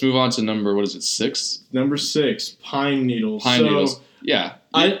 Oh. Let's move on to number, what is it, 6? Number 6, pine needles. Pine needles. Yeah.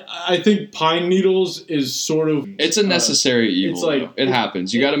 I think pine needles is sort of... It's a necessary evil. it's like- though. It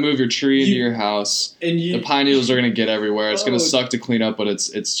happens. You got to move your tree into your house. And The pine needles are going to get everywhere. It's going to suck to clean up, but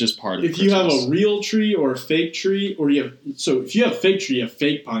it's just part of if Christmas. you have a real tree or a fake tree, if you have a fake tree, you have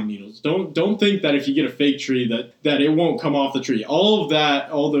fake pine needles. Don't think that if you get a fake tree that it won't come off the tree. All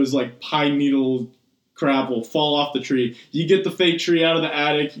those like pine needle crap will fall off the tree. You get the fake tree out of the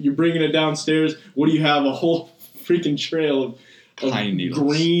attic, you're bringing it downstairs. What do you have? A whole freaking trail of Pine needles.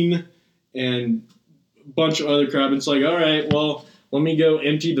 Green and a bunch of other crap. It's like, all right, well, let me go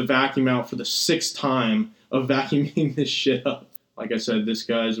empty the vacuum out for the 6th time of vacuuming this shit up. Like I said, this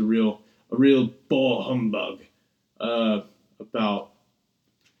guy's a real bull humbug about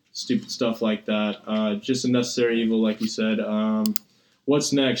stupid stuff like that. Just a necessary evil, like you said.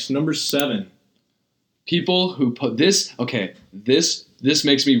 What's next? Number 7. People who put this. Okay, this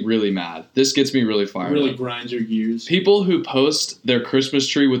makes me really mad. This gets me really fired Really up. grinds your gears. People who post their Christmas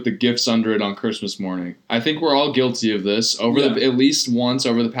tree with the gifts under it on Christmas morning. I think we're all guilty of this at least once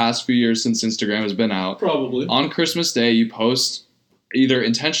over the past few years since Instagram has been out. Probably. On Christmas Day, you post either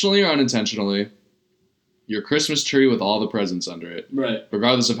intentionally or unintentionally your Christmas tree with all the presents under it, Right.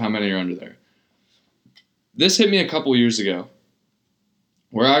 regardless of how many are under there. This hit me a couple years ago,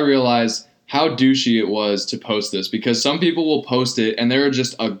 where I realized how douchey it was to post this, because some people will post it and there are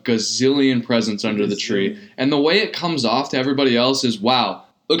just a gazillion presents under the tree. And the way it comes off to everybody else is, wow,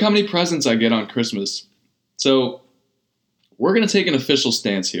 look how many presents I get on Christmas. So we're going to take an official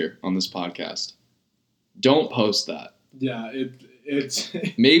stance here on this podcast. Don't post that. Yeah, it's...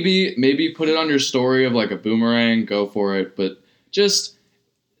 Maybe put it on your story of like a boomerang, go for it, but just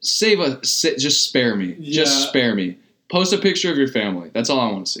just spare me. Yeah. Just spare me. Post a picture of your family. That's all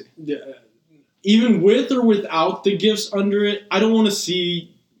I want to see. Yeah. Even with or without the gifts under it, I don't want to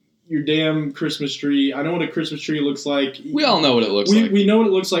see your damn Christmas tree. I know what a Christmas tree looks like. We all know what it looks like. We know what it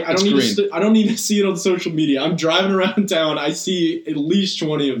looks like. I It's don't need to see it on social media. I'm driving around town. I see at least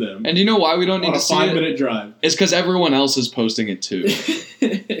 20 of them. And do you know why we don't need on to a see 5-minute drive. It's because everyone else is posting it too.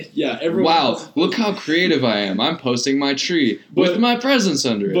 Yeah, everyone. Wow, else. look how creative I am. I'm posting my tree with my presents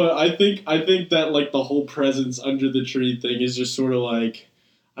under it. But I think that like the whole presents under the tree thing is just sort of like,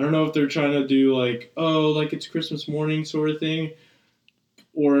 I don't know if they're trying to do like, oh, like it's Christmas morning sort of thing,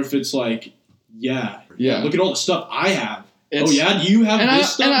 or if it's like, yeah, look at all the stuff I have. Do you have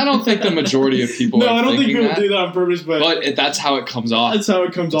this stuff? And I don't think the majority of people no, are I don't think thinking people that, do that on purpose, but that's how it comes off. that's how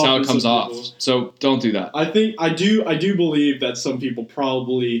it comes off. That's how it for comes some off. people. So don't do that. I think I do believe that some people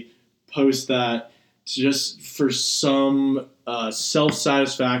probably post that just for some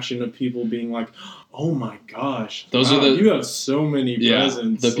self-satisfaction of people being like, oh my gosh, you have so many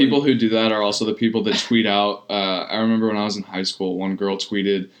presents. The people who do that are also the people that tweet out. I remember when I was in high school, one girl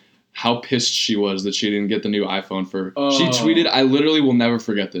tweeted how pissed she was that she didn't get the new iPhone for. She tweeted, I literally will never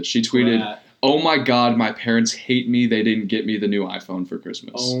forget this. She tweeted, oh my God, my parents hate me. They didn't get me the new iPhone for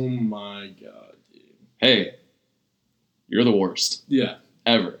Christmas. Oh my God, dude. Hey, you're the worst. Yeah.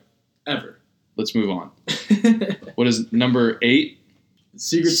 Ever. Let's move on. What is number 8?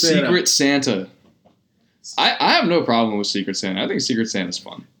 Secret Santa. I have no problem with Secret Santa. I think Secret Santa's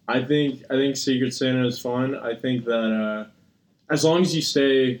fun. I think Secret Santa is fun. I think that as long as you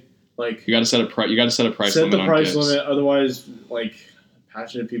stay like you got to set a price. You got to set a price limit. Set the price limit. Otherwise, like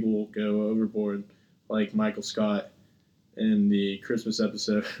passionate people will go overboard, like Michael Scott in the Christmas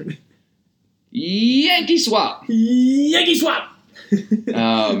episode. Yankee Swap. Where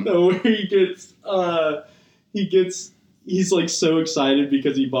he's like so excited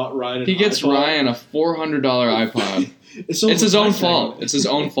because he bought Ryan. He gets iPod. Ryan a $400 iPod. It's his own fault. It's his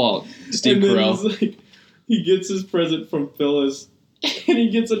own fault. Steve and then Carell. it's like, he gets his present from Phyllis, and he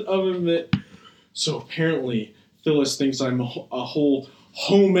gets an oven mitt. So apparently, Phyllis thinks I'm a whole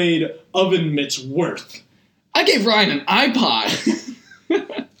homemade oven mitt's worth. I gave Ryan an iPod.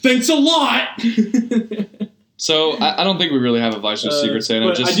 Thanks a lot. So I don't think we really have a vice with Secret Santa.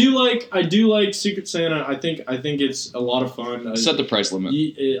 But Just I do like Secret Santa. I think it's a lot of fun. set the price limit.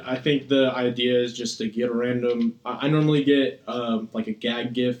 I think the idea is just to get a random. I normally get like a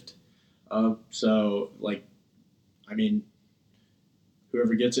gag gift. So like, I mean,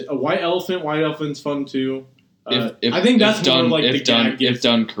 whoever gets it, a white elephant's fun too. I think that's more like the gag gift. If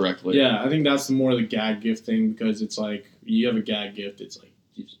done correctly. Yeah, I think that's more the gag gift thing because it's like you have a gag gift. It's like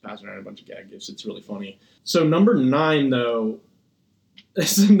you just pass around a bunch of gag gifts. It's really funny. So number 9 though,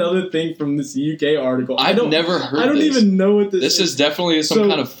 is another thing from this UK article. I've never heard. I don't even know what this is. This is definitely some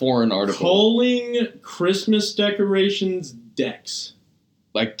kind of foreign article. Calling Christmas decorations decks.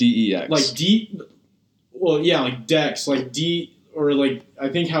 Like DEX. Like D. Well, yeah, like decks. Like D. Or like I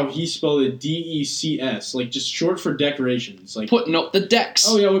think how he spelled it, DECS, like just short for decorations. Like putting up the decks.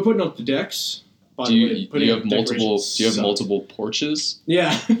 Oh yeah, we're putting up the decks. Do you have multiple porches?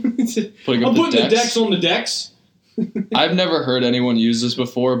 Yeah. Putting up I'm the putting decks? the decks on the decks. I've never heard anyone use this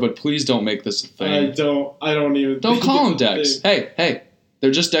before, but please don't make this a thing. I don't even. Don't think call them it's a decks. thing. Hey,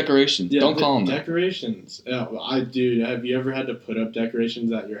 they're just decorations. Yeah, don't call them that. Decorations. Yeah, dude, have you ever had to put up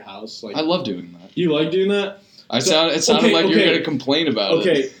decorations at your house? Like I love doing that. You like doing that? It sounded like you're gonna complain about it.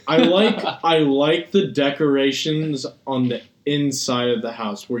 Okay, I like the decorations on the inside of the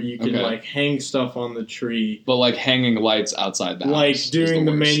house where you can like hang stuff on the tree. But like hanging lights outside the house. Like doing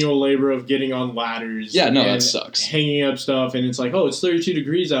the manual labor of getting on ladders. Yeah, no, that sucks. Hanging up stuff and it's like, oh, it's 32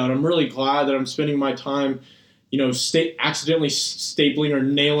 degrees out. I'm really glad that I'm spending my time, accidentally stapling or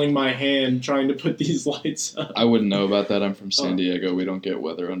nailing my hand trying to put these lights up. I wouldn't know about that. I'm from San Diego. We don't get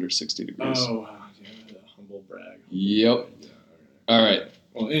weather under 60 degrees. Oh, wow. Humble brag. Yep. All right.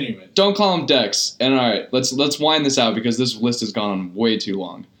 Well, anyway. Don't call them decks. And all right, let's wind this out because this list has gone on way too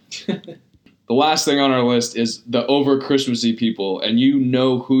long. The last thing on our list is the over Christmassy people, and you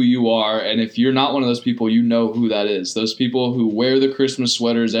know who you are. And if you're not one of those people, you know who that is. Those people who wear the Christmas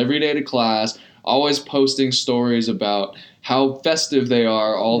sweaters every day to class, always posting stories about how festive they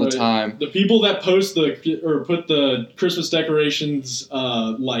are all the time. The people that post put the Christmas decorations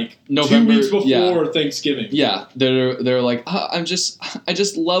like November, 2 weeks before Thanksgiving. Yeah, they're like, I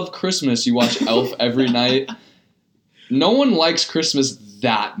just love Christmas. You watch Elf every night. No one likes Christmas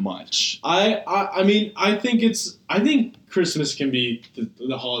that much. I mean, I think Christmas can be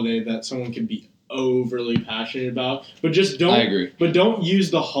the holiday that someone can be overly passionate about, but just don't. I agree. But don't use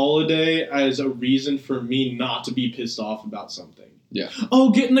the holiday as a reason for me not to be pissed off about something. Yeah. Oh,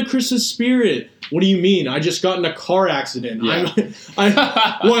 get in the Christmas spirit. What do you mean? I just got in a car accident. Yeah.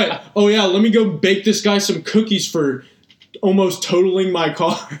 What? Oh yeah, let me go bake this guy some cookies for almost totaling my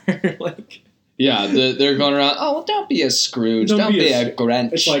car. Like. Yeah, they're going around, oh, well, don't be a Scrooge. Don't be a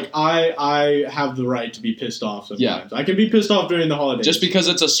Grinch. It's like, I have the right to be pissed off sometimes. Yeah. I can be pissed off during the holidays. Just because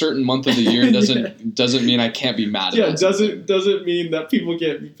it's a certain month of the year doesn't mean I can't be mad at it. Yeah, doesn't mean that people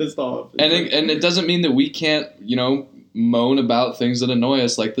can't be pissed off. And it doesn't mean that we can't, moan about things that annoy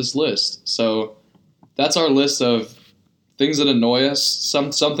us like this list. So that's our list of things that annoy us.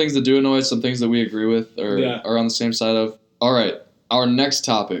 Some things that do annoy us, some things that we agree with or are on the same side of. All right, our next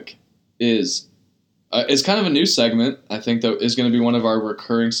topic is... it's kind of a new segment, I think, that is going to be one of our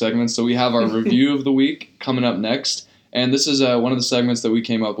recurring segments. So we have our review of the week coming up next. And this is one of the segments that we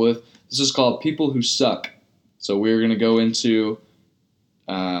came up with. This is called People Who Suck. So we're going to go into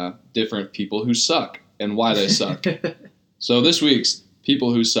different people who suck and why they suck. So this week's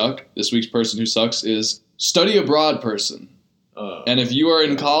People Who Suck, this week's person who sucks is study abroad person. And if you are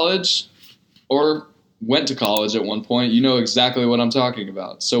in college or went to college at one point, you know exactly what I'm talking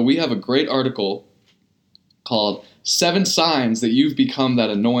about. So we have a great article called 7 Signs That You've Become That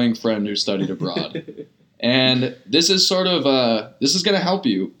Annoying Friend Who Studied Abroad. And this is sort of, this is going to help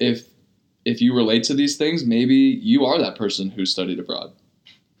you if you relate to these things. Maybe you are that person who studied abroad.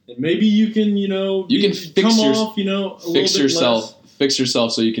 And maybe you can, fix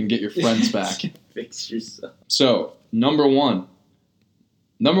yourself so you can get your friends back. Fix yourself. So, number one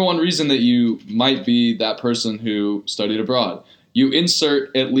reason that you might be that person who studied abroad. You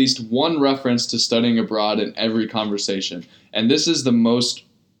insert at least one reference to studying abroad in every conversation. And this is the most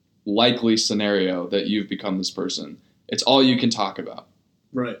likely scenario that you've become this person. It's all you can talk about.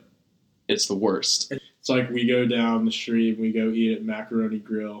 Right. It's the worst. It's like we go down the street and we go eat at Macaroni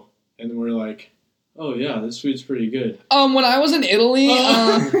Grill. And then we're like, oh yeah, this food's pretty good. When I was in Italy...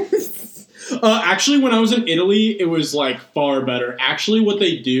 Actually, when I was in Italy, it was like far better. Actually, what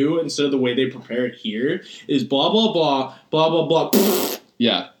they do instead of the way they prepare it here is blah blah blah blah blah blah.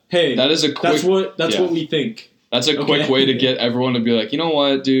 Yeah. Hey, That is a quick. that's what we think. That's a quick way to get everyone to be like, you know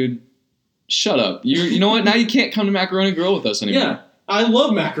what, dude, shut up. You know what? Now you can't come to Macaroni Grill with us anymore. Yeah, I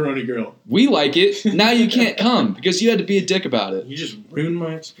love Macaroni Grill. We like it. Now you can't come because you had to be a dick about it. You just ruined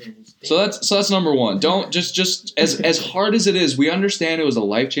my experience. So that's number one. Don't just as hard as it is. We understand it was a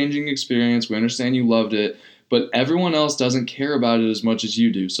life-changing experience. We understand you loved it, but everyone else doesn't care about it as much as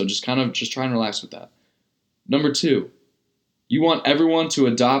you do. So just try and relax with that. Number two, you want everyone to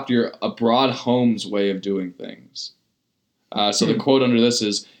adopt your abroad home's way of doing things. So the quote under this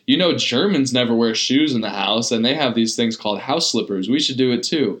is, Germans never wear shoes in the house, and they have these things called house slippers. We should do it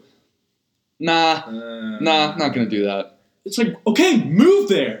too. Nah, not going to do that. It's like, okay, move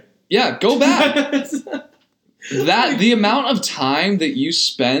there. Yeah, go back. The amount of time that you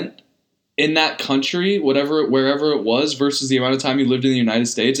spent in that country, wherever it was, versus the amount of time you lived in the United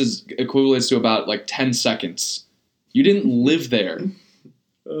States is equivalent to about like 10 seconds. You didn't live there.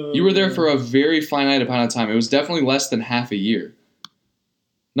 You were there for a very finite amount of time. It was definitely less than half a year.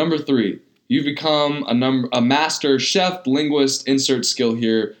 Number three, you've become a master chef, linguist, insert skill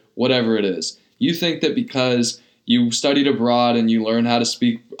here, whatever it is. You think that because you studied abroad and you learned how to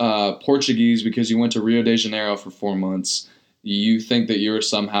speak Portuguese because you went to Rio de Janeiro for 4 months, you think that you're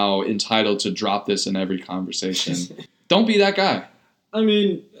somehow entitled to drop this in every conversation. Don't be that guy. I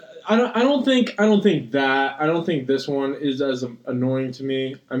mean, I don't think this one is as annoying to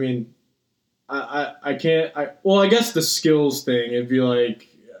me. I mean, I guess the skills thing, it'd be like,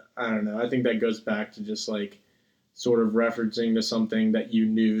 I don't know. I think that goes back to just like sort of referencing to something that you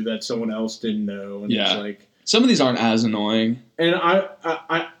knew that someone else didn't know. And yeah. It's like, some of these aren't as annoying. And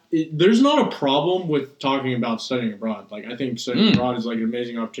there's not a problem with talking about studying abroad. Like, I think studying abroad is like an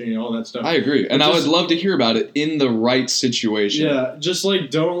amazing opportunity and all that stuff. I agree. And I would love to hear about it in the right situation. Yeah, just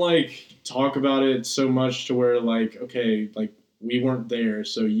like don't like talk about it so much to where like, okay, like we weren't there,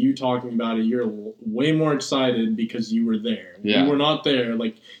 so you talking about it, you're way more excited because you were there. Yeah. We were not there.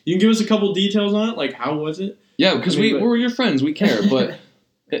 Like, you can give us a couple details on it, like how was it? Yeah, because we're your friends, we care, but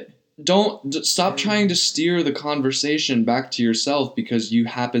stop trying to steer the conversation back to yourself because you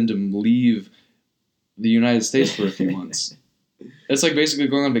happen to leave the United States for a few months. It's like basically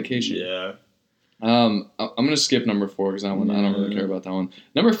going on vacation. Yeah. I'm gonna skip number 4 because I don't really care about that one.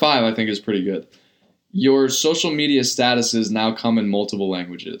 Number 5 I think is pretty good. Your social media statuses now come in multiple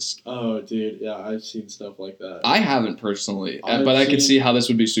languages. Oh, dude, yeah, I've seen stuff like that. I haven't personally, but I could see how this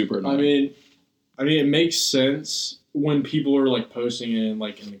would be super annoying. I mean, it makes sense when people are like posting it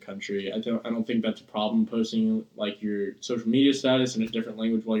like in the country. I don't think that's a problem posting like your social media status in a different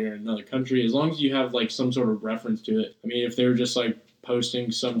language while you're in another country, as long as you have like some sort of reference to it. I mean, if they were just like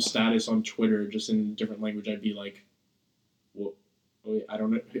posting some status on Twitter just in a different language, I'd be like, well, wait, I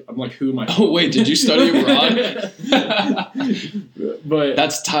don't know. I'm like, who am I? Oh, wait, did you study abroad? But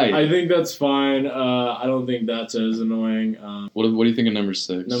that's tight. I think that's fine. I don't think that's as annoying. What do you think of number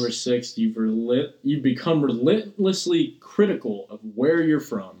 6? Number 6, you've become relentlessly critical of where you're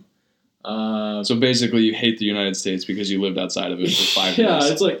from. So basically, you hate the United States because you lived outside of it for 5 years.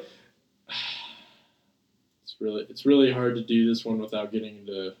 Yeah, it's like it's really hard to do this one without getting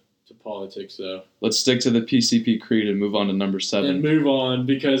into politics, though. Let's stick to the PCP creed and move on to number 7. And move on,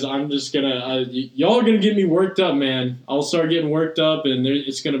 because I'm just gonna y'all are gonna get me worked up, man. I'll start getting worked up, and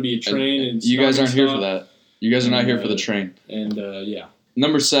it's gonna be a train. And you guys aren't here for that. You guys are not here for the train. And yeah.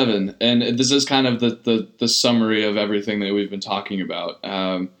 Number 7, and this is kind of the summary of everything that we've been talking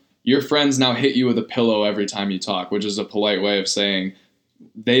about. Your friends now hit you with a pillow every time you talk, which is a polite way of saying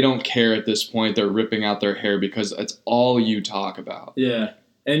they don't care at this point. They're ripping out their hair because it's all you talk about. Yeah.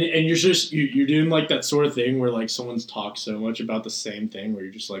 And you're just you're doing like that sort of thing where like someone's talked so much about the same thing where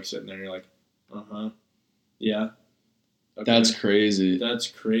you're just like sitting there and you're like, yeah, okay. That's crazy. That's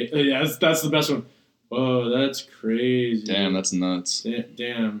crazy. Yeah, that's the best one. Whoa, that's crazy. Damn, that's nuts.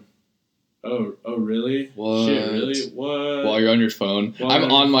 Damn. Oh, really? What? Shit, really? What? While you're on your phone,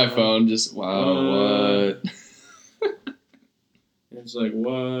 I'm on my phone. Just what? It's like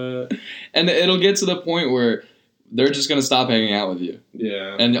what? And it'll get to the point where they're just going to stop hanging out with you.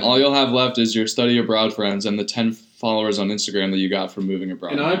 Yeah. And all you'll have left is your study abroad friends and the 10 followers on Instagram that you got from moving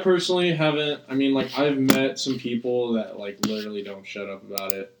abroad. And I personally haven't, I mean, like, I've met some people that, like, literally don't shut up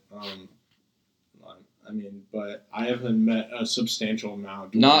about it. I mean, but I haven't met a substantial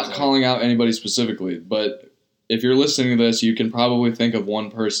amount. Not calling out anybody specifically, but if you're listening to this, you can probably think of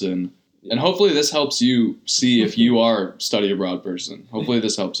one person. And hopefully this helps you see if you are a study abroad person. Hopefully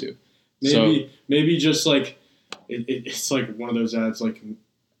this helps you. Maybe just, like, it's like one of those ads, like,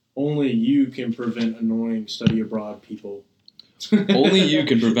 only you can prevent annoying study abroad people. Only you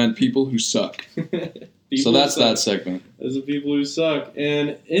can prevent people who suck. So that's that segment. Those are people who suck.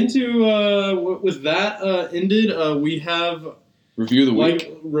 And into with that ended, we have Review of the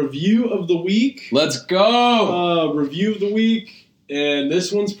week. Review of the week. Let's go. Review of the week, and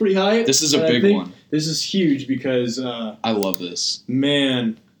this one's pretty hype. This is a big one. This is huge because I love this.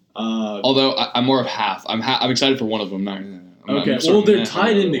 Man. Although I'm more of half. I'm excited for one of them. Okay. Well, they're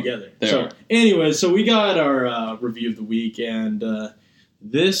tied in together. Anyway, so we got our review of the week, and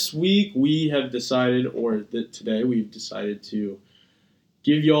this week we have decided, today we've decided to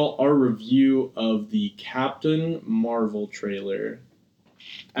give y'all our review of the Captain Marvel trailer,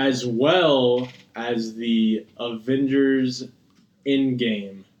 as well as the Avengers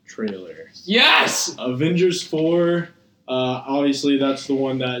Endgame trailer. Yes! Avengers 4, obviously that's the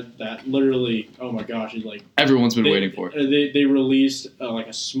one that literally, oh my gosh, is like... Everyone's been waiting for. They released like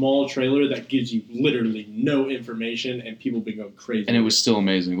a small trailer that gives you literally no information, and people been going crazy. And it was still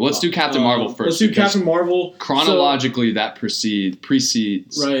amazing. Well, let's do Captain Marvel first. Let's do Captain Marvel. Chronologically, that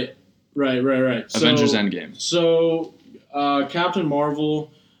precedes... Right. Avengers Endgame. So, Captain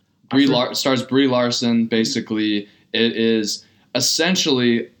Marvel... stars Brie Larson, basically. It is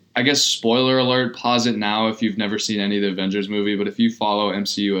essentially... I guess spoiler alert, pause it now if you've never seen any of the Avengers movie, but if you follow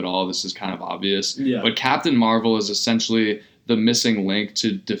MCU at all, this is kind of obvious. Yeah. But Captain Marvel is essentially the missing link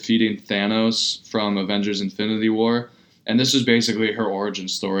to defeating Thanos from Avengers Infinity War. And this is basically her origin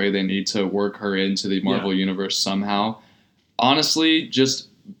story. They need to work her into the Marvel Universe somehow. Honestly, just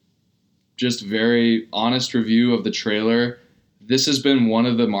very honest review of the trailer. This has been one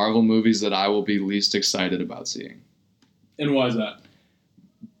of the Marvel movies that I will be least excited about seeing. And why is that?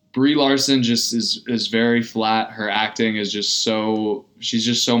 Brie Larson just is very flat. Her acting is she's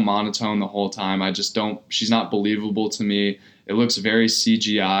just so monotone the whole time. She's not believable to me. It looks very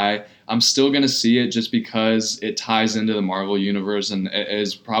CGI. I'm still going to see it just because it ties into the Marvel universe and it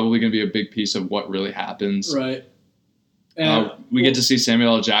is probably going to be a big piece of what really happens. Right. We get to see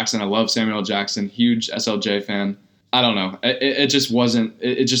Samuel L. Jackson. I love Samuel L. Jackson. Huge SLJ fan. I don't know. It just wasn't,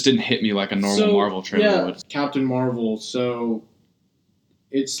 it just didn't hit me like a normal Marvel trailer would. Captain Marvel. So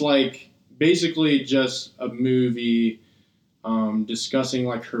it's like basically just a movie discussing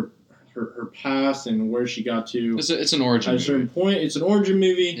like her past and where she got to. It's an origin movie. At a certain point, it's an origin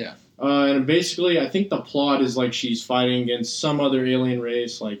movie. Yeah. And basically, I think the plot is like she's fighting against some other alien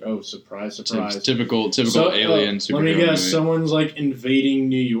race. Like, oh, surprise! Typical alien superhero. Let me guess, movie. Someone's like invading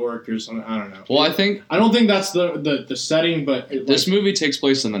New York or something. I don't know. Well, I don't think that's the setting, but this movie takes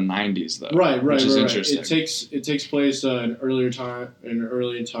place in the 90s, though. Right. Which is interesting. It takes place in earlier time.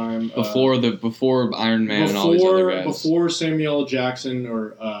 Before Iron Man and all these other guys. Before Samuel L. Jackson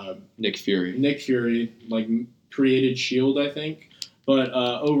or Nick Fury. Nick Fury created S.H.I.E.L.D., I think. But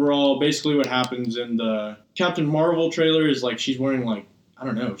overall, basically what happens in the Captain Marvel trailer is like she's wearing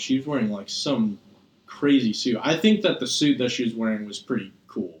she's wearing like some crazy suit. I think that the suit that she was wearing was pretty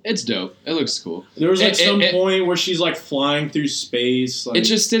cool. It's dope. It looks cool. There was some point where she's like flying through space. Like, it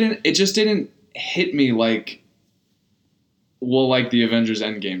just didn't hit me like the Avengers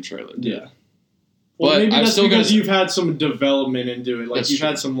Endgame trailer did. Yeah. Well, but maybe I'm that's still because you've had some development into it. Like That's you've true.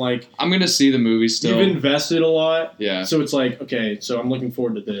 had some I'm gonna see the movie still. You've invested a lot. Yeah. So it's like, okay, so I'm looking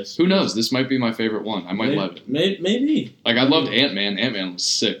forward to this. Who knows? This might be my favorite one. I might love it. Maybe. Like I loved Ant-Man. Ant-Man was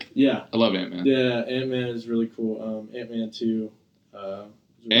sick. Yeah. I love Ant-Man. Yeah, Ant-Man is really cool. Ant-Man 2.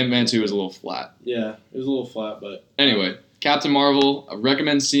 Ant-Man 2 is a little flat. Yeah, it was a little flat, but anyway, Captain Marvel. I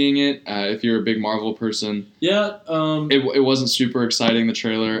recommend seeing it if you're a big Marvel person. Yeah. It wasn't super exciting, the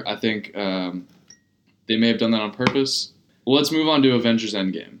trailer. I think they may have done that on purpose. Well, let's move on to Avengers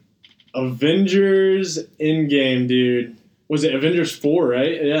Endgame. Avengers Endgame, dude. Was it Avengers 4,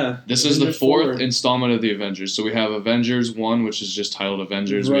 right? Yeah. This is the fourth installment of the Avengers. So we have Avengers 1, which is just titled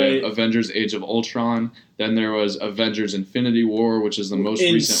Avengers. Right. We have Avengers Age of Ultron. Then there was Avengers Infinity War, which is the most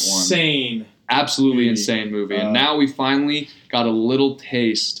recent one. Insane. Absolutely insane movie. And now we finally got a little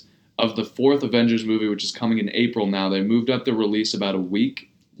taste of the fourth Avengers movie, which is coming in April now. They moved up the release about a week,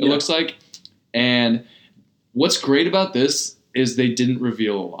 it looks like. And what's great about this is they didn't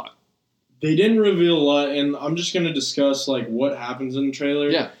reveal a lot. They didn't reveal a lot, and I'm just going to discuss like what happens in the trailer.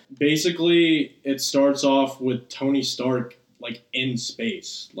 Yeah. Basically, it starts off with Tony Stark like in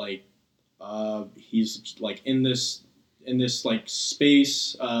space. Like he's like in this like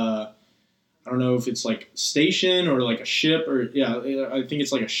space I don't know if it's like station or like a ship or I think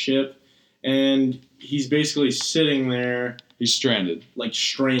it's like a ship, and he's basically sitting there. He's stranded. Like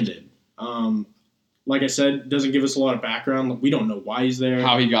stranded. Like I said, doesn't give us a lot of background. We don't know why he's there,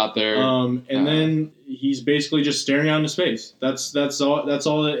 how he got there. And then he's basically just staring out into space. That's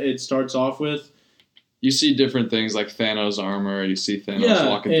all it starts off with. You see different things like Thanos' armor. You see Thanos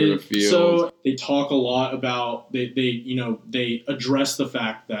walking through a field. So they talk a lot about they address the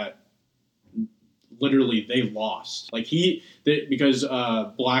fact that literally they lost. Like because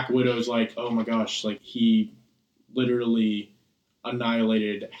Black Widow's like, oh my gosh, like he literally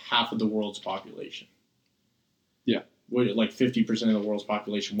annihilated half of the world's population. Yeah, like 50% of the world's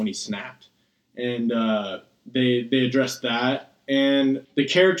population when he snapped, and they address that. And the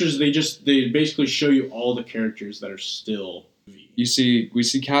characters, they basically show you all the characters that are still. We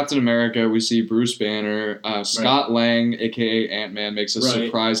see Captain America, we see Bruce Banner, Scott Lang, aka Ant-Man, makes a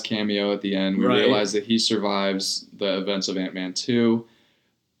surprise cameo at the end. We realize that he survives the events of Ant-Man 2.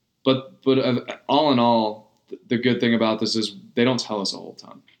 But all in all, the good thing about this is they don't tell us a whole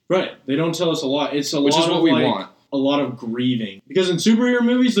ton. Right, they don't tell us a lot. It's which is what we want. A lot of grieving, because in superhero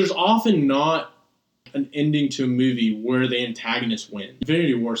movies, there's often not an ending to a movie where the antagonist wins.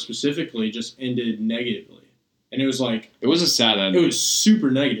 Infinity War specifically just ended negatively. And it was like... It was a sad ending. It was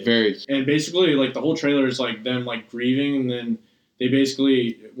super negative. Very. And basically, like, the whole trailer is, like, them, like, grieving, and then they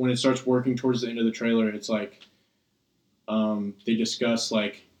basically, when it starts working towards the end of the trailer, it's like, they discuss,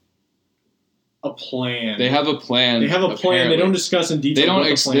 like, a plan. They have a plan. They have a plan. They don't discuss in detail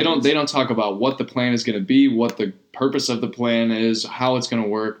They don't talk about what the plan is going to be, what the purpose of the plan is, how it's going to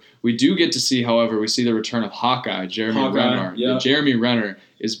work. We do get to see, however, we see the return of Hawkeye, Jeremy Renner. Yeah. Jeremy Renner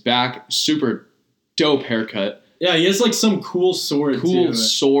is back, super dope haircut. Yeah, he has like some cool sword.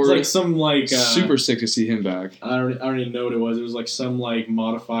 It's like some like super sick to see him back. I don't even know what it was. It was like some like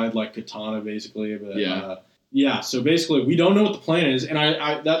modified like katana basically. But, yeah. Yeah, so basically, we don't know what the plan is, and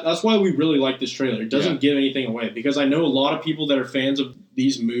that's why we really like this trailer. It doesn't give anything away, because I know a lot of people that are fans of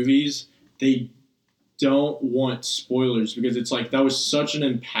these movies, they don't want spoilers, because it's like, that was such an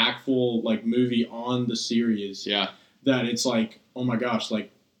impactful like movie on the series. Yeah. That it's like, oh my gosh, like,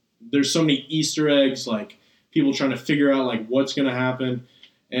 there's so many Easter eggs, like, people trying to figure out, like, what's going to happen.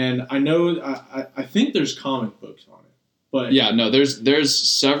 And I know, I think there's comic books on it. But yeah, no, there's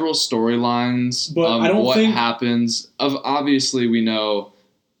several storylines of what happens. Obviously, we know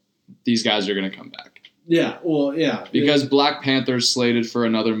these guys are going to come back. Yeah, well, yeah. Because Black Panther's slated for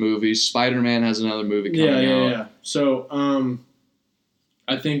another movie. Spider-Man has another movie coming out. Yeah. So,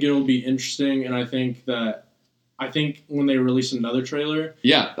 I think it'll be interesting, and I think when they release another trailer,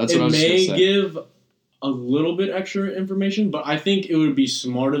 yeah, that's what I was going to say. It may give a little bit extra information, but I think it would be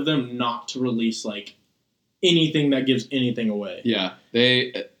smart of them not to release like anything that gives anything away. Yeah,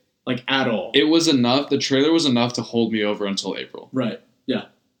 like at all. It was enough. The trailer was enough to hold me over until April. Right. Yeah.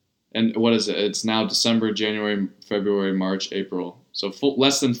 And what is it? It's now December, January, February, March, April. So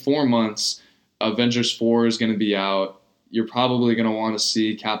less than 4 months. Avengers 4 is going to be out. You're probably going to want to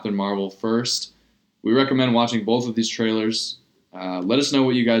see Captain Marvel first. We recommend watching both of these trailers. Let us know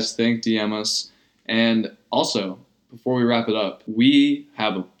what you guys think. DM us. And also, before we wrap it up, we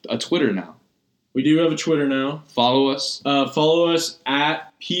have a Twitter now. We do have a Twitter now. Follow us. Follow us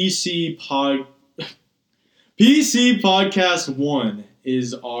at PC Podcast 1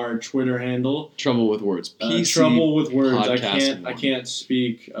 is our Twitter handle. Trouble with words. PC Trouble with words. Podcast I can't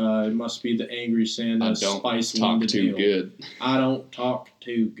speak. It must be the Angry Santa spice one. I don't talk too good. I don't talk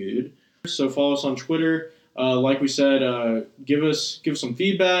too good. So follow us on Twitter. Like we said, give some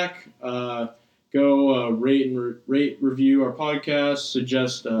feedback. Go rate, review our podcast.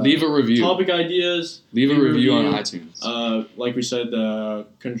 Suggest leave a review. Topic ideas. Leave a review on iTunes. Like we said,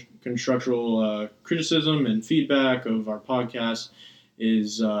 constructual criticism and feedback of our podcast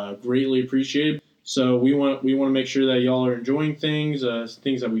is greatly appreciated. So we want to make sure that y'all are enjoying things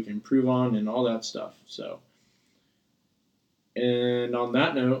that we can improve on, and all that stuff. So, and on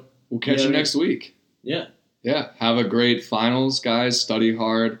that note, we'll catch you next week. Yeah. Yeah. Have a great finals, guys. Study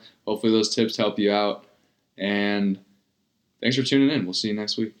hard. Hopefully those tips help you out. And thanks for tuning in. We'll see you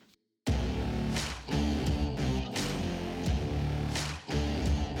next week.